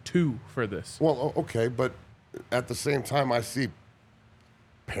staff of 2 for this. Well, okay, but at the same time, I see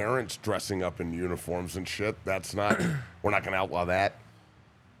parents dressing up in uniforms and shit. That's not. We're not going to outlaw that.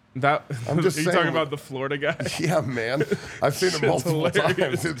 I'm just saying, talking about the Florida guy? Yeah, man. I've seen it multiple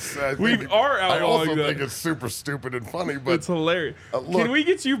times. I also think it's super stupid and funny, but it's hilarious. Look, can we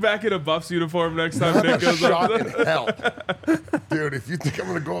get you back in a Buffs uniform next time Nick goes shot up in hell. Dude, if you think I'm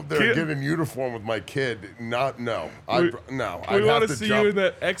going to go up there and get in uniform with my kid, We want to see jump. You in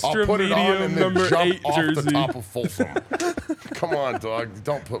that extra I'll put it on and medium then number jump 8 off jersey. the top of Folsom. Come on, dog.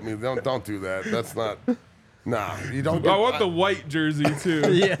 Don't do that. That's not. Nah, you don't. I want the white jersey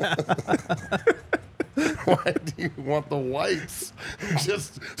too. Yeah. Why do you want the whites?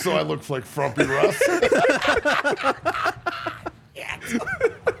 Just so I look like Frumpy Russ?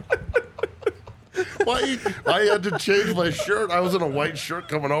 Why? I had to change my shirt. I was in a white shirt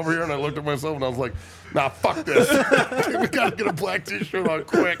coming over here, and I looked at myself, and I was like, nah, fuck this. We got to get a black T-shirt on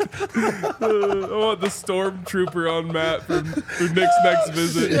quick. I want the stormtrooper on Matt for Nick's next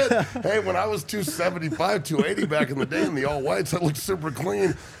visit. Shit. Hey, when I was 275, 280 back in the day in the all whites, I looked super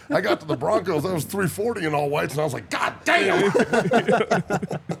clean. I got to the Broncos, I was 340 in all whites, and I was like, God damn!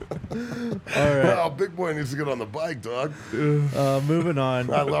 All right. Wow, big boy needs to get on the bike, dog. Moving on.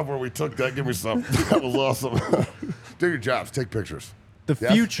 I love where we took that. Give me some. That was awesome. Do your jobs. Take pictures. The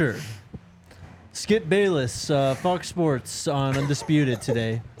future. Skip Bayless, Fox Sports on Undisputed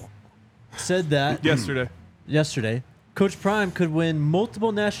today, said that yesterday, Coach Prime could win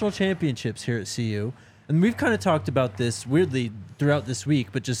multiple national championships here at CU. And we've kind of talked about this weirdly throughout this week,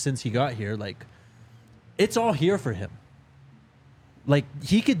 but just since he got here, like, it's all here for him. Like,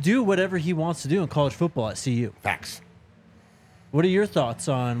 he could do whatever he wants to do in college football at CU. Facts. What are your thoughts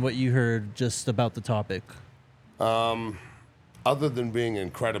on what you heard just about the topic? Other than being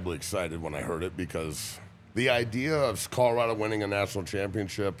incredibly excited when I heard it, because the idea of Colorado winning a national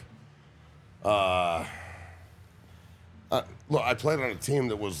championship, look, I played on a team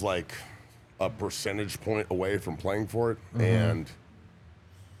that was like a percentage point away from playing for it, and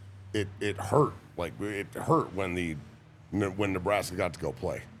it hurt. Like, it hurt when Nebraska got to go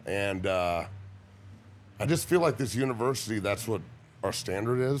play, and I just feel like this university, that's what our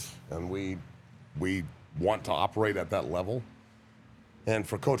standard is, and we want to operate at that level. And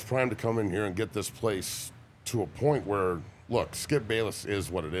for Coach Prime to come in here and get this place to a point where, look, Skip Bayless is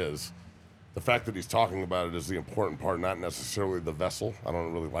what it is. The fact that he's talking about it is the important part, not necessarily the vessel. I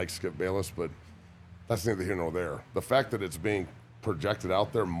don't really like Skip Bayless, but that's neither here nor there. The fact that it's being projected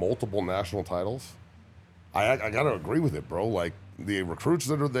out there, multiple national titles, I got to agree with it, bro. Like, the recruits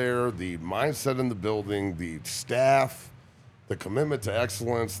that are there, the mindset in the building, the staff, the commitment to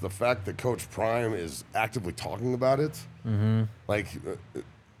excellence, the fact that Coach Prime is actively talking about it. Like,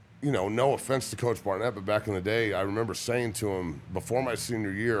 you know, no offense to Coach Barnett, but back in the day, I remember saying to him before my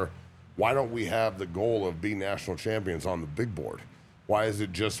senior year, why don't we have the goal of being national champions on the big board? Why is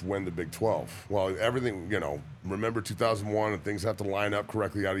it just win the Big 12? Well, everything, you know, remember 2001 and things have to line up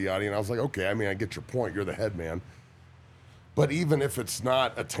correctly, yada, yada. And I was like, okay, I mean, I get your point. You're the head man. But even if it's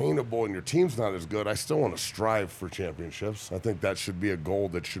not attainable and your team's not as good, I still want to strive for championships. I think that should be a goal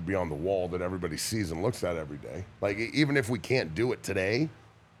that should be on the wall that everybody sees and looks at every day. Like, even if we can't do it today,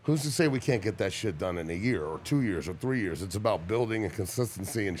 who's to say we can't get that shit done in a year or 2 years or 3 years? It's about building and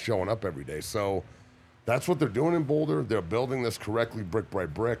consistency and showing up every day. So that's what they're doing in Boulder. They're building this correctly, brick by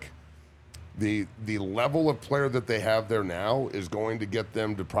brick. The level of player that they have there now is going to get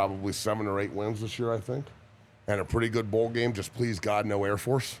them to probably 7 or 8 wins this year, I think. And a pretty good bowl game, just please God, no Air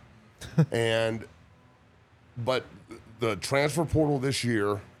Force. But the transfer portal this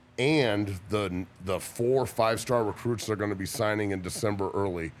year and the 4 5-star recruits they're going to be signing in December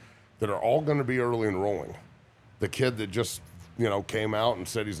early, that are all going to be early enrolling. The kid that just, you know, came out and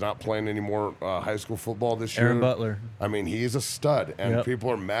said he's not playing any more high school football this year. Aaron Butler. I mean, he's a stud, and people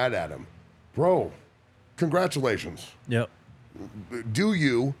are mad at him. Bro, congratulations. Yep. Do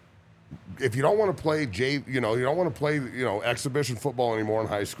you? If you don't want to play you don't want to play, exhibition football anymore in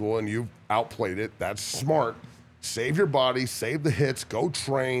high school and you've outplayed it, that's smart. Save your body, save the hits, go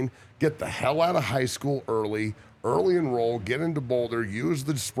train, get the hell out of high school early enroll, get into Boulder, use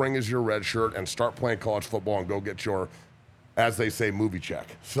the spring as your red shirt, and start playing college football and go get your, as they say, movie check.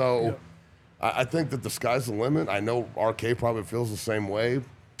 So I think that the sky's the limit. I know RK probably feels the same way.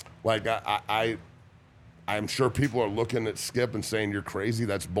 Like, I'm sure people are looking at Skip and saying, you're crazy,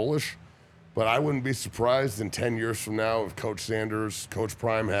 that's bullish. But I wouldn't be surprised in 10 years from now if Coach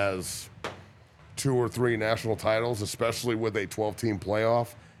Prime has 2 or 3 national titles, especially with a 12-team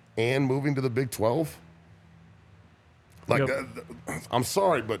playoff and moving to the Big 12. Like, I'm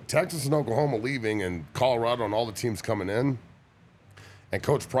sorry, but Texas and Oklahoma leaving and Colorado and all the teams coming in, and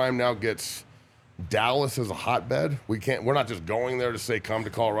Coach Prime now gets Dallas as a hotbed. We're not just going there to say come to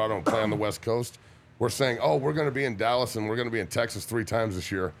Colorado and play on the West Coast. We're saying, oh, we're going to be in Dallas and we're going to be in Texas 3 times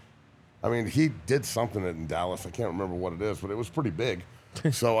this year. I mean, he did something in Dallas. I can't remember what it is, but it was pretty big.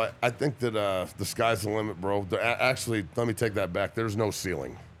 So I think that the sky's the limit, bro. Actually, let me take that back. There's no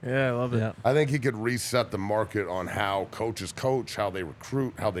ceiling. Yeah, I love it. Yeah. I think he could reset the market on how coaches coach, how they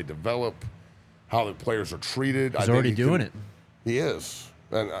recruit, how they develop, how the players are treated. He's already doing it. He is.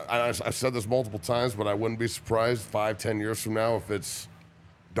 And I've said this multiple times, but I wouldn't be surprised 5-10 years from now if it's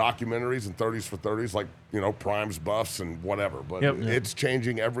documentaries and 30s for 30s, like, Prime's buffs and whatever. But it's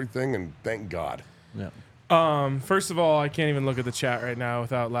changing everything, and thank God. Yeah. First of all, I can't even look at the chat right now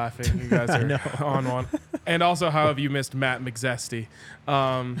without laughing. You guys are on one. And also, how have you missed Matt McZesty?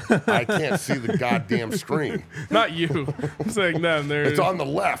 I can't see the goddamn screen. Not you. I'm saying them. It's on the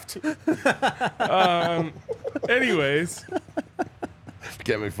left. Anyways. You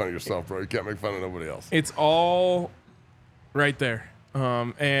can't make fun of yourself, bro. You can't make fun of nobody else. It's all right there.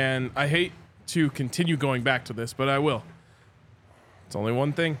 And I hate to continue going back to this, but I will. It's only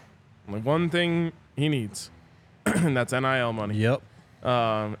one thing. Only one thing he needs. And that's NIL money. Yep.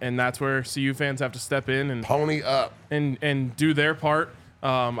 And that's where CU fans have to step in and pony up and do their part.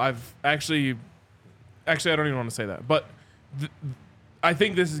 I've actually I don't even want to say that, but I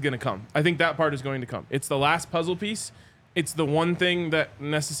think this is going to come. I think that part is going to come. It's the last puzzle piece. It's the one thing that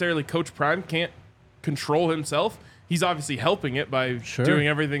necessarily Coach Prime can't control himself. He's obviously helping it by doing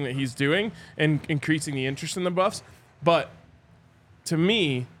everything that he's doing and increasing the interest in the Buffs. But to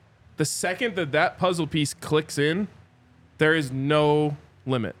me, the second that puzzle piece clicks in, there is no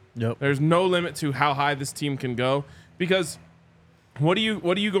limit. Yep. There's no limit to how high this team can go, because what are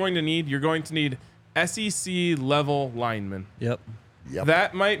you going to need? You're going to need SEC level linemen. Yep.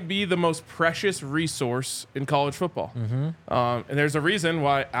 That might be the most precious resource in college football. Mm-hmm. And there's a reason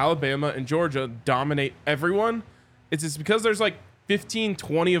why Alabama and Georgia dominate everyone. It's just because there's like 15,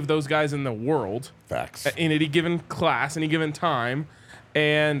 20 of those guys in the world. Facts. In any given class, any given time,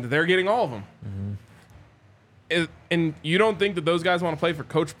 and they're getting all of them. Mm-hmm. And you don't think that those guys want to play for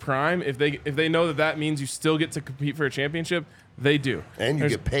Coach Prime if they know that means you still get to compete for a championship? They do. And you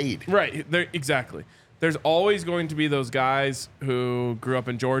get paid. Right. Exactly. There's always going to be those guys who grew up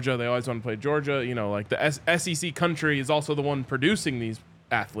in Georgia. They always want to play Georgia. You know, like the SEC country is also the one producing these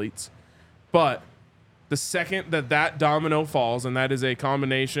athletes. But the second that domino falls, and that is a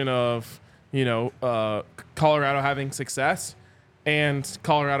combination of, Colorado having success and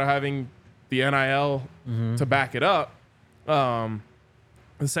Colorado having the NIL to back it up, the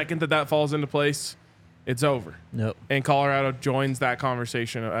second that falls into place, it's over. Yep. And Colorado joins that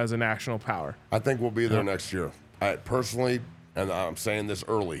conversation as a national power. I think we'll be there next year. I personally, and I'm saying this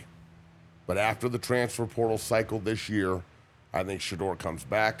early, but after the transfer portal cycle this year, I think Shedeur comes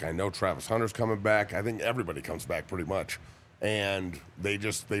back. I know Travis Hunter's coming back. I think everybody comes back pretty much. And they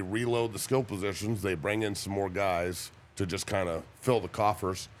reload the skill positions. They bring in some more guys to just kind of fill the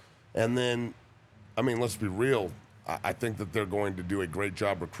coffers. And then, I mean, let's be real. I think that they're going to do a great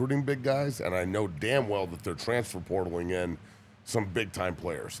job recruiting big guys, and I know damn well that they're transfer portaling in some big-time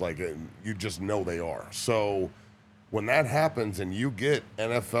players. Like, you just know they are. So when that happens and you get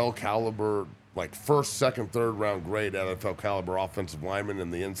NFL caliber, like first, second, third round grade NFL caliber offensive linemen in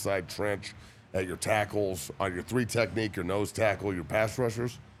the inside trench at your tackles, on your 3 technique, your nose tackle, your pass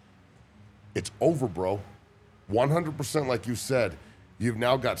rushers, it's over, bro. 100% like you said. You've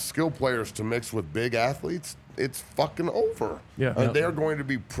now got skill players to mix with big athletes. It's fucking over. Yeah. They're going to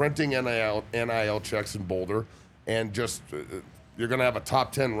be printing NIL checks in Boulder, and just you're going to have a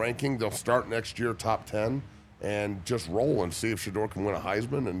top 10 ranking. They'll start next year top 10, and just roll and see if Shedeur can win a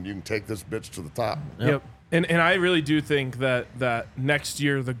Heisman, and you can take this bitch to the top. Yep. And I really do think that next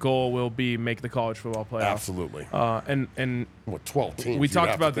year the goal will be make the college football playoff. Absolutely. And with 12 teams, we you'd talked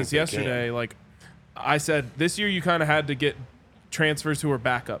have to about think this they yesterday. can. Like I said, this year you kind of had to get transfers who were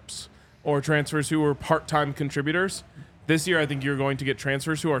backups or transfers who were part-time contributors. This year, I think you're going to get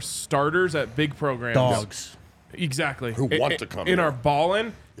transfers who are starters at big programs. Dogs. Exactly. Who want to come in in. our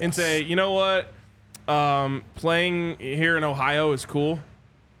ballin' and say, you know what, playing here in Ohio is cool.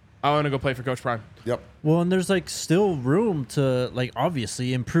 I want to go play for Coach Prime. Yep. Well, and there's like still room to like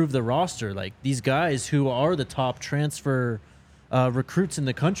obviously improve the roster. Like these guys who are the top transfer recruits in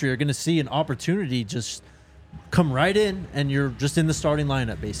the country are going to see an opportunity just come right in, and you're just in the starting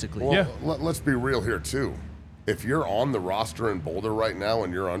lineup basically. Well, Yeah. let's be real here too. If you're on the roster in Boulder right now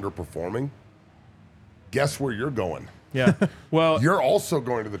and you're underperforming, guess where you're going? Yeah. Well, You're also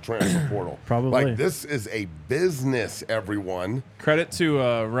going to the transfer portal. Probably. Like, this is a business, everyone. credit to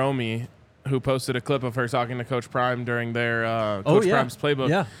Romy, who posted a clip of her talking to Coach Prime during their Coach Prime's playbook.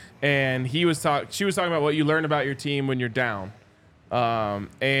 Yeah. And she was talking about what you learn about your team when you're down.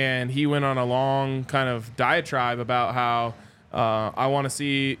 And he went on a long kind of diatribe about how I want to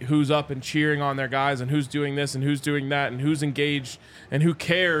see who's up and cheering on their guys and who's doing this and who's doing that and who's engaged and who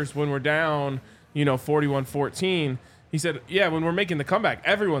cares when we're down, 41-14. He said, yeah, when we're making the comeback,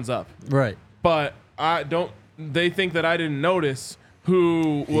 everyone's up. Right. But they think that I didn't notice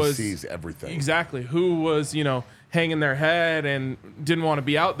who He was sees everything. exactly who was, hanging their head and didn't want to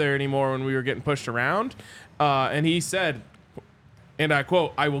be out there anymore when we were getting pushed around. And he said, and I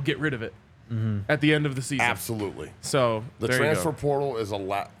quote, "I will get rid of it at the end of the season." Absolutely. So The there transfer you go. portal is a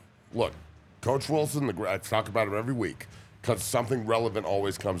lot. Look, Coach Wilson, I talk about him every week because something relevant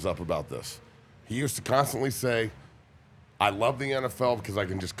always comes up about this. He used to constantly say, I love the NFL because I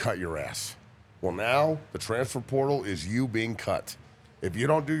can just cut your ass. Well, now the transfer portal is you being cut. If you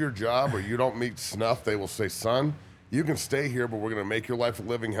don't do your job or you don't meet snuff, they will say, son, you can stay here, but we're going to make your life a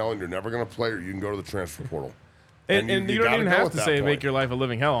living hell and you're never going to play, or you can go to the transfer portal. And you don't gotta even go have at to that say point. make your life a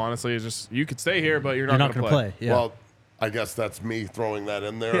living hell. Honestly, it's just you could stay here, but you're You're not not going to play. Yeah. Well, I guess that's me throwing that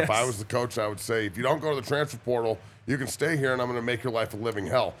in there. Yes. If I was the coach, I would say, if you don't go to the transfer portal, you can stay here and I'm going to make your life a living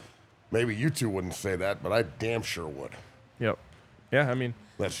hell. Maybe you two wouldn't say that, but I damn sure would. Yep. Yeah, I mean,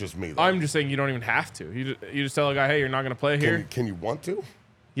 That's just me, though. I'm just saying you don't even have to. You just tell a guy, hey, you're not going to play here. Can you want to?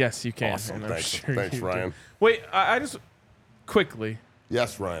 Yes, you can. Awesome. and I'm Thanks. sure Thanks, you do. Ryan. Wait, I just quickly,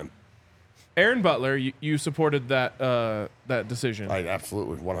 Yes, Ryan. Aaron Butler, you supported that decision. I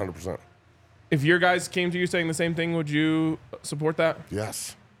absolutely, 100%. If your guys came to you saying the same thing, would you support that?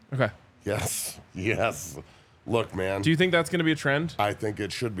 Yes. Okay. Yes. Yes. Look, man. Do you think that's going to be a trend? I think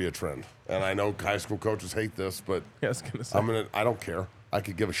it should be a trend. And I know high school coaches hate this, but Yeah, I was going to say. I don't care. I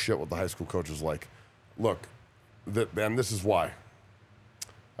could give a shit what the high school coaches like. Look, and this is why.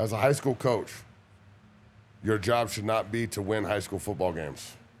 As a high school coach, your job should not be to win high school football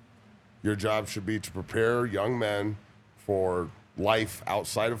games. Your job should be to prepare young men for life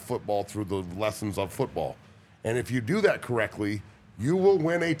outside of football through the lessons of football. And if you do that correctly, you will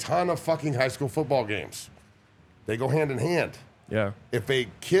win a ton of fucking high school football games. They go hand in hand. Yeah. If a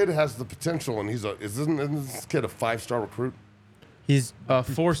kid has the potential, and isn't this kid a 5-star recruit? He's a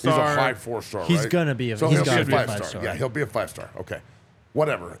 4-star. He's a high 4-star, He's right? gonna be a So he's he'll be gotta a be a 5-star. 5-star. Yeah, he'll be a 5-star. Okay.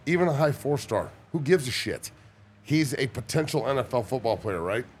 Whatever. Even a high 4-star. Who gives a shit? He's a potential NFL football player,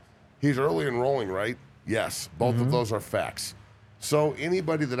 right? He's early enrolling, right? Yes. Both of those are facts. So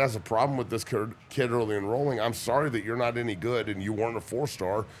anybody that has a problem with this kid early enrolling, I'm sorry that you're not any good and you weren't a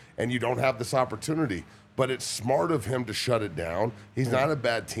 4-star and you don't have this opportunity. But it's smart of him to shut it down. He's not a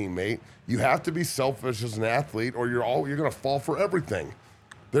bad teammate. You have to be selfish as an athlete, or you're going to fall for everything.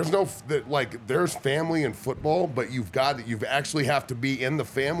 There's there's family in football, but you actually have to be in the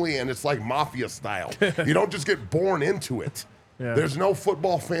family, and it's like mafia style. You don't just get born into it. Yeah. There's no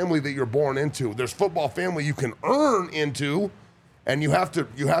football family that you're born into. There's football family you can earn into, and you have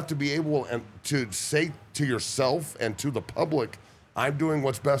to be able to say to yourself and to the public, I'm doing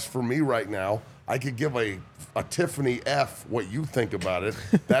what's best for me right now. I could give a Tiffany F what you think about it.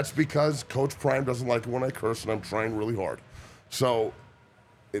 That's because Coach Prime doesn't like it when I curse, and I'm trying really hard. So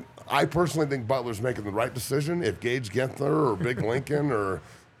I personally think Butler's making the right decision. If Gage Genther or Big Lincoln or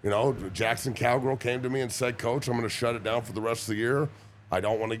Jackson Cowgirl came to me and said, Coach, I'm going to shut it down for the rest of the year. I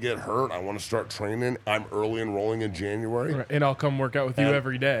don't want to get hurt. I want to start training. I'm early enrolling in January. Right. And I'll come work out with you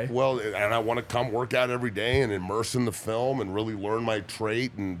every day. Well, and I want to come work out every day and immerse in the film and really learn my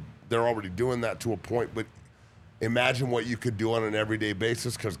trait. And they're already doing that to a point. But imagine what you could do on an everyday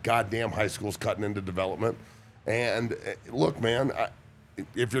basis, because goddamn high school's cutting into development. And look, man,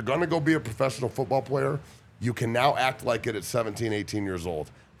 if you're going to go be a professional football player, you can now act like it at 17, 18 years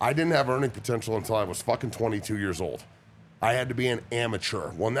old. I didn't have earning potential until I was fucking 22 years old. I had to be an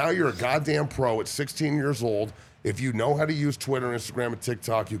amateur. Well, now you're a goddamn pro at 16 years old. If you know how to use Twitter, Instagram, and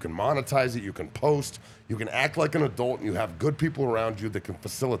TikTok, you can monetize it, you can post, you can act like an adult, and you have good people around you that can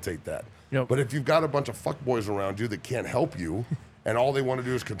facilitate that. Yep. But if you've got a bunch of fuckboys around you that can't help you, and all they want to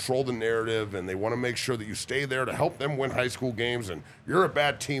do is control the narrative, and they want to make sure that you stay there to help them win high school games, and you're a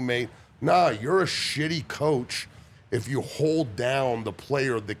bad teammate. Nah, you're a shitty coach if you hold down the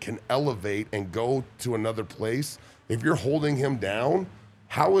player that can elevate and go to another place. If you're holding him down,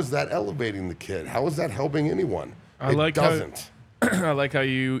 how is that elevating the kid? How is that helping anyone? It doesn't. I like how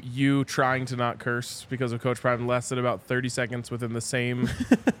you trying to not curse because of Coach Prime lasted about 30 seconds within the same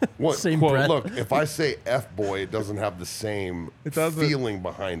same quote. breath. Look, if I say F-boy, it doesn't have the same feeling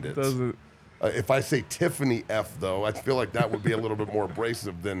behind it. It doesn't. If I say Tiffany F, though, I feel like that would be a little bit more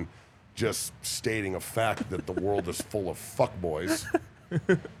abrasive than just stating a fact that the world is full of fuckboys.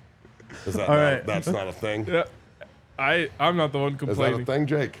 Is that right. That's not a thing? Yeah. I'm not the one complaining. Is that a thing,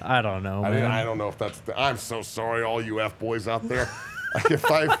 Jake? I don't know, man. I don't know if that's I'm so sorry, all you F-boys out there.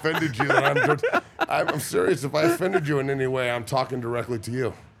 If I offended you, then I'm serious. If I offended you in any way, I'm talking directly to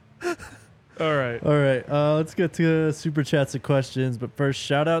you. All right. Let's get to super chats and questions. But first,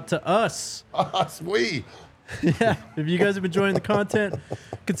 shout out to us. We. Yeah. If you guys have been enjoying the content,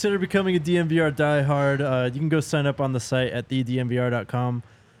 consider becoming a DMVR diehard. You can go sign up on the site at thedmvr.com.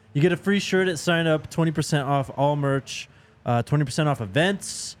 You get a free shirt at sign up, 20% off all merch, 20% off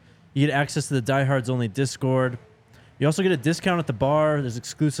events. You get access to the Diehards Only Discord. You also get a discount at the bar. There's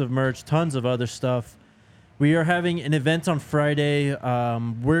exclusive merch, tons of other stuff. We are having an event on Friday. The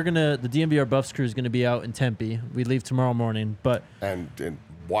DMVR Buffs crew is gonna be out in Tempe. We leave tomorrow morning, but and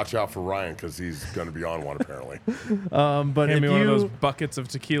watch out for Ryan because he's gonna be on one apparently. But Hand if me you, one of those buckets of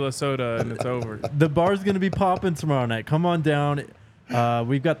tequila soda and it's over. The bar's gonna be popping tomorrow night. Come on down.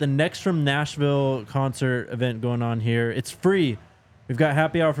 We've got the Next from Nashville concert event going on here. It's free. We've got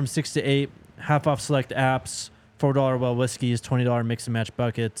happy hour from 6 to 8, half off select apps, $4 well whiskeys, $20 mix and match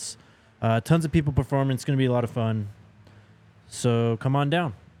buckets. Tons of people performing. It's going to be a lot of fun. So come on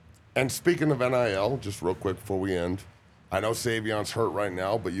down. And speaking of NIL, just real quick before we end, I know Savion's hurt right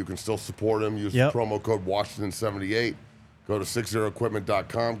now, but you can still support him. Use the promo code Washington78. Go to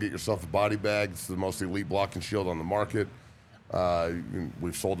 60equipment.com. Get yourself a body bag. It's the most elite blocking shield on the market.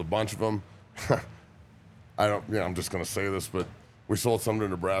 We've sold a bunch of them. I'm just going to say this, but we sold some to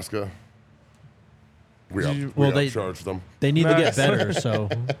Nebraska. We upcharged them. They need to get better, so.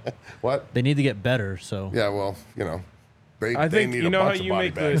 What? They need to get better, so. Yeah, well, I think need you know how you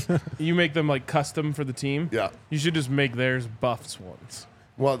make you make them like custom for the team. Yeah. You should just make theirs Buffs ones.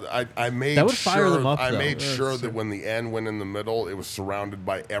 Well, I made that would sure fire them up, I though. made sure that when the N went in the middle, it was surrounded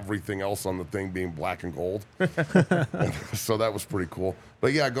by everything else on the thing being black and gold. So that was pretty cool.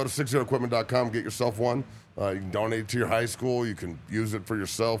 But yeah, go to 60equipment.com, get yourself one. You can donate it to your high school. You can use it for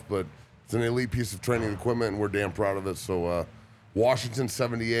yourself, but it's an elite piece of training equipment, and we're damn proud of it. So Washington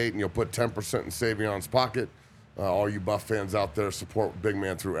 78, and you'll put 10% in Savion's pocket. All you Buff fans out there, support Big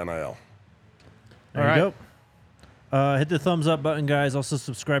Man through NIL. There you go. Hit the thumbs up button, guys. Also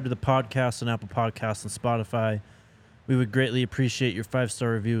subscribe to the podcast on Apple Podcasts and Spotify. We would greatly appreciate your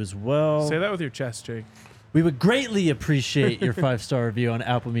 5-star review as well. Say that with your chest, Jake. We would greatly appreciate your 5-star review on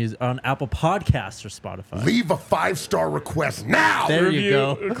Apple Podcasts or Spotify. Leave a 5-star request now. There Review, you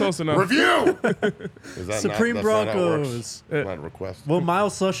go. Close enough. Review. Is that Supreme not, that's not how it works? Broncos. Not a request. Will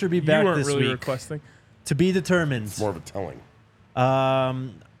Miles Slusher be You back weren't this really week? requesting. To be determined. It's more of a telling.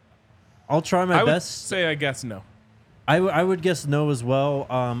 I'll try my I would best. say I guess no. I would guess no as well.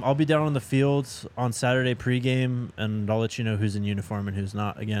 I'll be down on the field on Saturday pregame, and I'll let you know who's in uniform and who's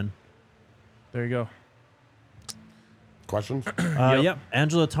not again. There you go. Questions? Yep.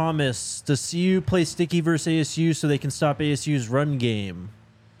 Angela Thomas, does CU play sticky versus ASU so they can stop ASU's run game?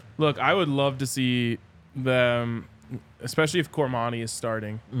 Look, I would love to see them, especially if Cormani is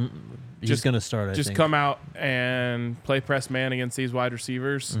starting. He's going to start, I Just think. come out and play press man against these wide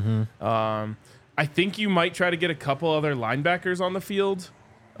receivers. I think you might try to get a couple other linebackers on the field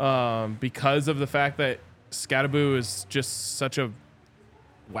because of the fact that Scattaboo is just such a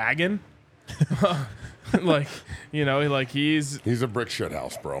wagon. He's a brick shit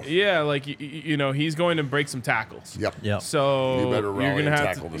house, bro. Yeah, he's going to break some tackles. Yep. So You better rally you're gonna and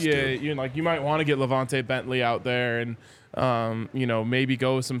have tackle to, this yeah, dude. you might want to get Levante Bentley out there and maybe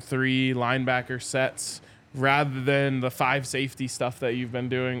go with some 3 linebacker sets rather than the 5 safety stuff that you've been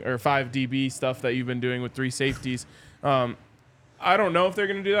doing, or 5 DB stuff that you've been doing with 3 safeties. I don't know if they're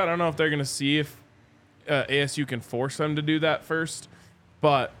going to do that. I don't know if they're going to see if ASU can force them to do that first,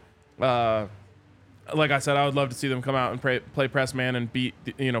 but. Like I said, I would love to see them come out and play press man and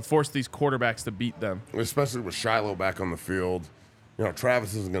force these quarterbacks to beat them. Especially with Shiloh back on the field.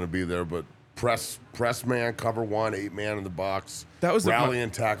 Travis isn't going to be there, but press man, cover 1, 8-man in the box. That was rally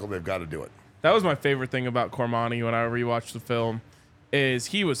and tackle. They've got to do it. That was my favorite thing about Cormani when I rewatched the film, is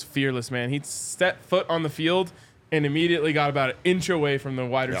he was fearless, man. He set foot on the field and immediately got about an inch away from the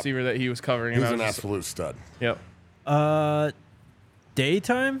wide receiver that he was covering. He's an absolute stud. Yep.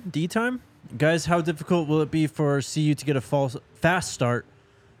 D-time? Guys, how difficult will it be for CU to get a fast start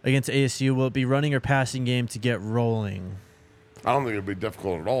against ASU? Will it be running or passing game to get rolling? I don't think it'll be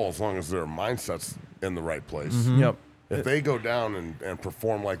difficult at all as long as their mindset's in the right place. Yep. If they go down and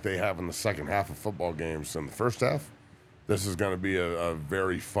perform like they have in the second half of football games in the first half, this is going to be a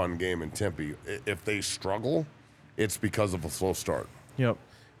very fun game in Tempe. If they struggle, it's because of a slow start. Yep.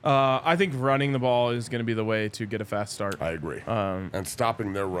 I think running the ball is going to be the way to get a fast start. I agree. And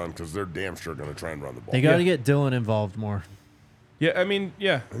stopping their run, because they're damn sure going to try and run the ball. They got to get Dylan involved more. Yeah, I mean,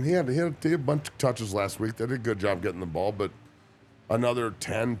 yeah. And he had a bunch of touches last week. They did a good job getting the ball, but another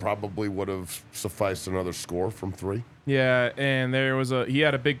 10 probably would have sufficed another score from 3. Yeah, and he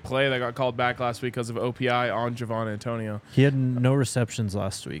had a big play that got called back last week because of OPI on Javon Antonio. He had no receptions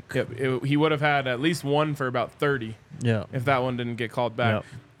last week. Yep, he would have had at least one for about 30. Yeah. If that one didn't get called back. Yep.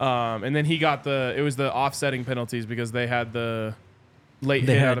 And then he got it was the offsetting penalties because they had the late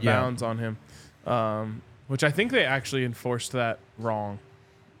hit out of bounds on him, which I think they actually enforced that wrong.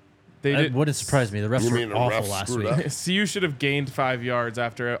 Wouldn't surprise me. The refs were awful last week. CU should have gained 5 yards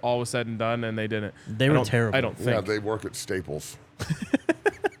after all was said and done, and they didn't. They were terrible. I don't think. Yeah, they work at Staples.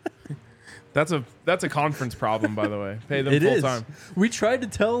 That's a conference problem, by the way. Pay them full time. We tried to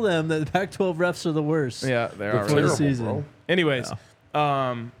tell them that the Pac-12 refs are the worst. Yeah, they are. They're Before terrible, the season. bro. Anyways,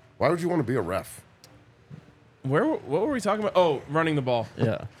 Why would you want to be a ref? what were we talking about? Oh, running the ball.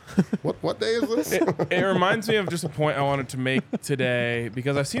 Yeah. What day is this? It reminds me of just a point I wanted to make today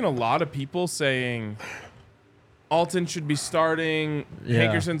because I've seen a lot of people saying Alton should be starting. Yeah.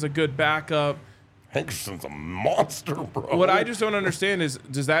 Hankerson's a good backup. Hankerson's a monster, bro. What I just don't understand is,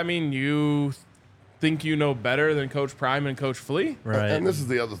 does that mean you think you know better than Coach Prime and Coach Flea? Right. And this is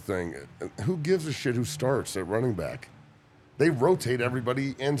the other thing. Who gives a shit who starts at running back? They rotate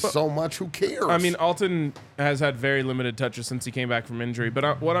everybody in so much. Who cares? I mean, Alton has had very limited touches since he came back from injury.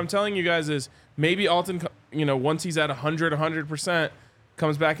 But what I'm telling you guys is maybe Alton, once he's at 100%,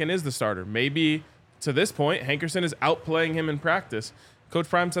 comes back and is the starter. Maybe to this point, Hankerson is outplaying him in practice. Coach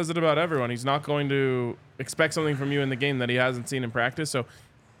Prime says it about everyone. He's not going to expect something from you in the game that he hasn't seen in practice. So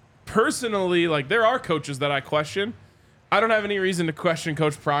personally, there are coaches that I question. I don't have any reason to question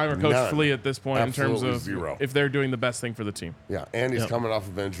Coach Prime or Coach Flea at this point in terms of zero. If they're doing the best thing for the team. Yeah, and he's coming off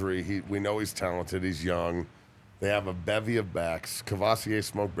of injury. We know he's talented. He's young. They have a bevy of backs. Cavassier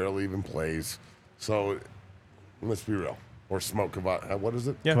Smoke barely even plays. So let's be real. Or Smoke Cavassier. What is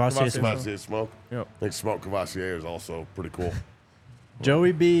it? Yeah, Cavassier Smoke. Yep. I think Smoke Cavassier is also pretty cool.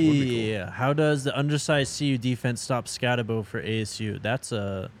 Joey B, how does the undersized CU defense stop Scatabo for ASU? That's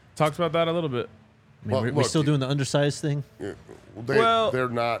Talked about that a little bit. we're still doing the undersized thing? They're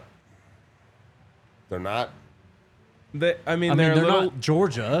not. They're they're little, not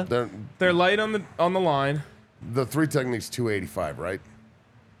Georgia. They're light on the line. The three technique's 285, right?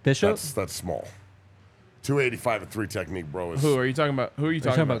 Bishop? That's small. 285 at three technique, bro. Is Who are you talking about? Who are you Are you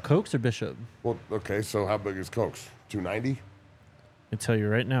talking about? Cokes or Bishop? well, okay. So how big is Cokes? 290. I can tell you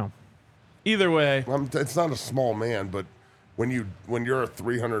right now. Either way, It's not a small man, but when you're a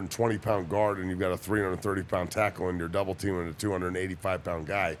 320-pound guard and you've got a 330-pound tackle and you're double teaming a 285-pound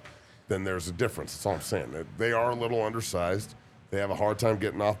guy, then there's a difference. That's all I'm saying. They are a little undersized. They have a hard time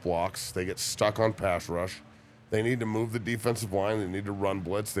getting off blocks. They get stuck on pass rush. They need to move the defensive line. They need to run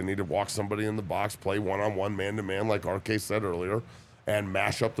blitz. They need to walk somebody in the box, play one-on-one, man-to-man, like RK said earlier, and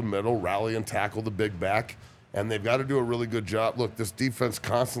mash up the middle, rally and tackle the big back. And they've got to do a really good job. Look, this defense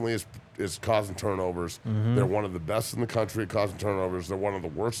constantly is causing turnovers. They're one of the best in the country at causing turnovers. They're one of the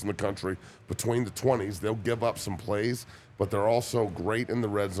worst in the country between the 20s. They'll give up some plays, but they're also great in the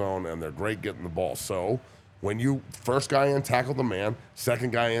red zone, and they're great getting the ball. So when you first guy in, tackle the man,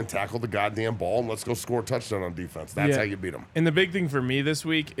 second guy in, tackle the goddamn ball, and let's go score a touchdown on defense. That's how you beat them. And the big thing for me this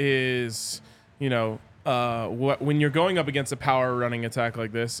week is, when you're going up against a power running attack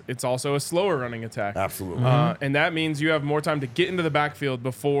like this, it's also a slower running attack. Absolutely. And that means you have more time to get into the backfield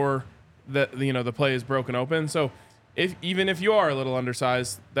before the play is broken open. So even if you are a little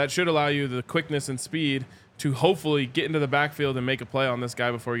undersized, that should allow you the quickness and speed to hopefully get into the backfield and make a play on this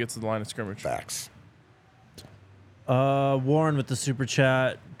guy before he gets to the line of scrimmage. Facts. Warren with the super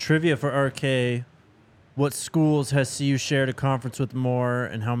chat. Trivia for RK. What schools has CU shared a conference with more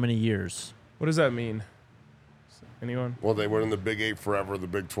and how many years? What does that mean? Anyone? Well, they were in the Big 8 forever, the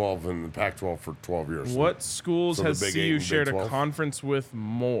Big 12, and the Pac-12 for 12 years. What schools So the has Big 8 CU and Big shared a 12? conference with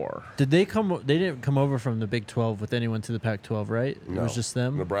more? Did they come? They didn't come over from the Big 12 with anyone to the Pac-12, right? It No. was just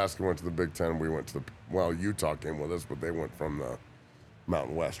them. Nebraska went to the Big 10. We went to Utah came with us, but they went from the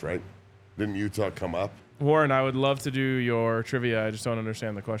Mountain West, right? Didn't Utah come up? Warren, I would love to do your trivia. I just don't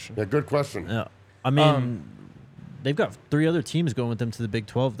understand the question. Yeah, good question. Yeah, I mean, they've got 3 other teams going with them to the Big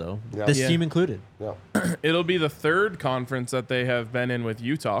 12, though. Yeah. This Yeah. team included. Yeah. It'll be the third conference that they have been in with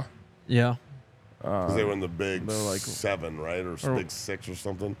Utah. Yeah. Because they were in the Big they're like- 7, right? Or Big 6 or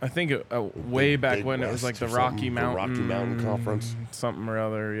something. I think way back Big when it was like West the or Rocky something, the Mountain, Rocky Mountain Conference. something or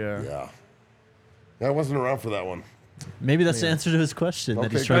other. Yeah. Yeah. I wasn't around for that one. Maybe that's the answer to his question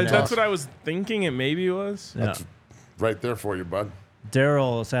that he's Okay, trying good. to That's ask. what I was thinking. It maybe was. Yeah. That's right there for you, bud.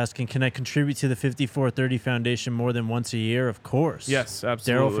 Daryl is asking, can I contribute to the 5430 Foundation more than once a year? Of course. Yes, Daryl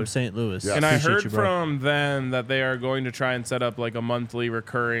absolutely. from St. Louis. Yeah. And I Appreciate heard you, bro. from them that they are going to try and set up like a monthly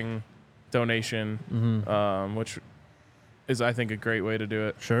recurring donation, which is, I think, a great way to do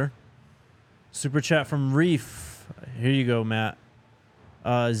it. Sure. Super chat from Reef. Here you go, Matt.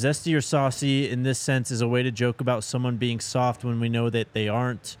 Zesty or saucy in this sense is a way to joke about someone being soft when we know that they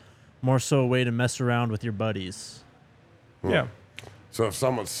aren't. More so a way to mess around with your buddies. Yeah. So if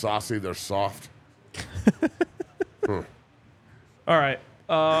someone's saucy, they're soft. All right.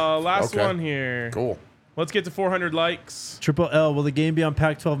 Last Okay. one here. Cool. Let's get to 400 likes. Triple L, will the game be on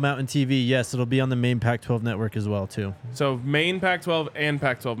Pac-12 Mountain TV? Yes, it'll be on the main Pac-12 network as well, too. So main Pac-12 and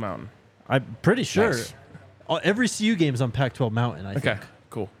Pac-12 Mountain. I'm pretty sure. Nice. Every CU game is on Pac-12 Mountain, I Okay. think.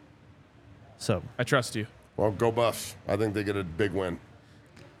 Cool. So, I trust you. Well, go Buffs. I think they get a big win.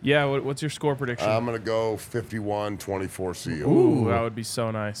 Yeah. What's your score prediction? I'm going to go 51-24 CU. Ooh, that would be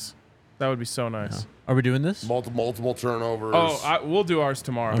so nice. That would be so nice. are we doing this? Multiple turnovers. We'll do ours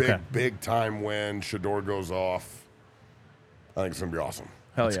tomorrow. Big, Okay. big time win. Shador goes off. I think it's going to be awesome.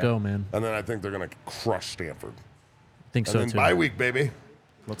 Hell Let's yeah. go, man. And then I think they're going to crush Stanford. think And so, then too. bye week, baby.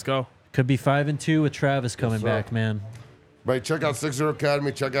 Let's go. Could be 5-2 with Travis coming sir. back, man. Right, check out 6-0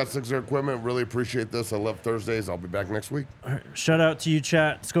 Academy. Check out 6-0 Equipment. Really appreciate this. I love Thursdays. I'll be back next week. All right, shout out to you,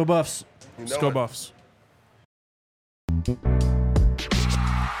 chat. Let's go Buffs. You Let's know go it. Buffs. We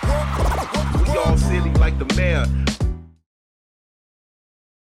all silly like the mayor.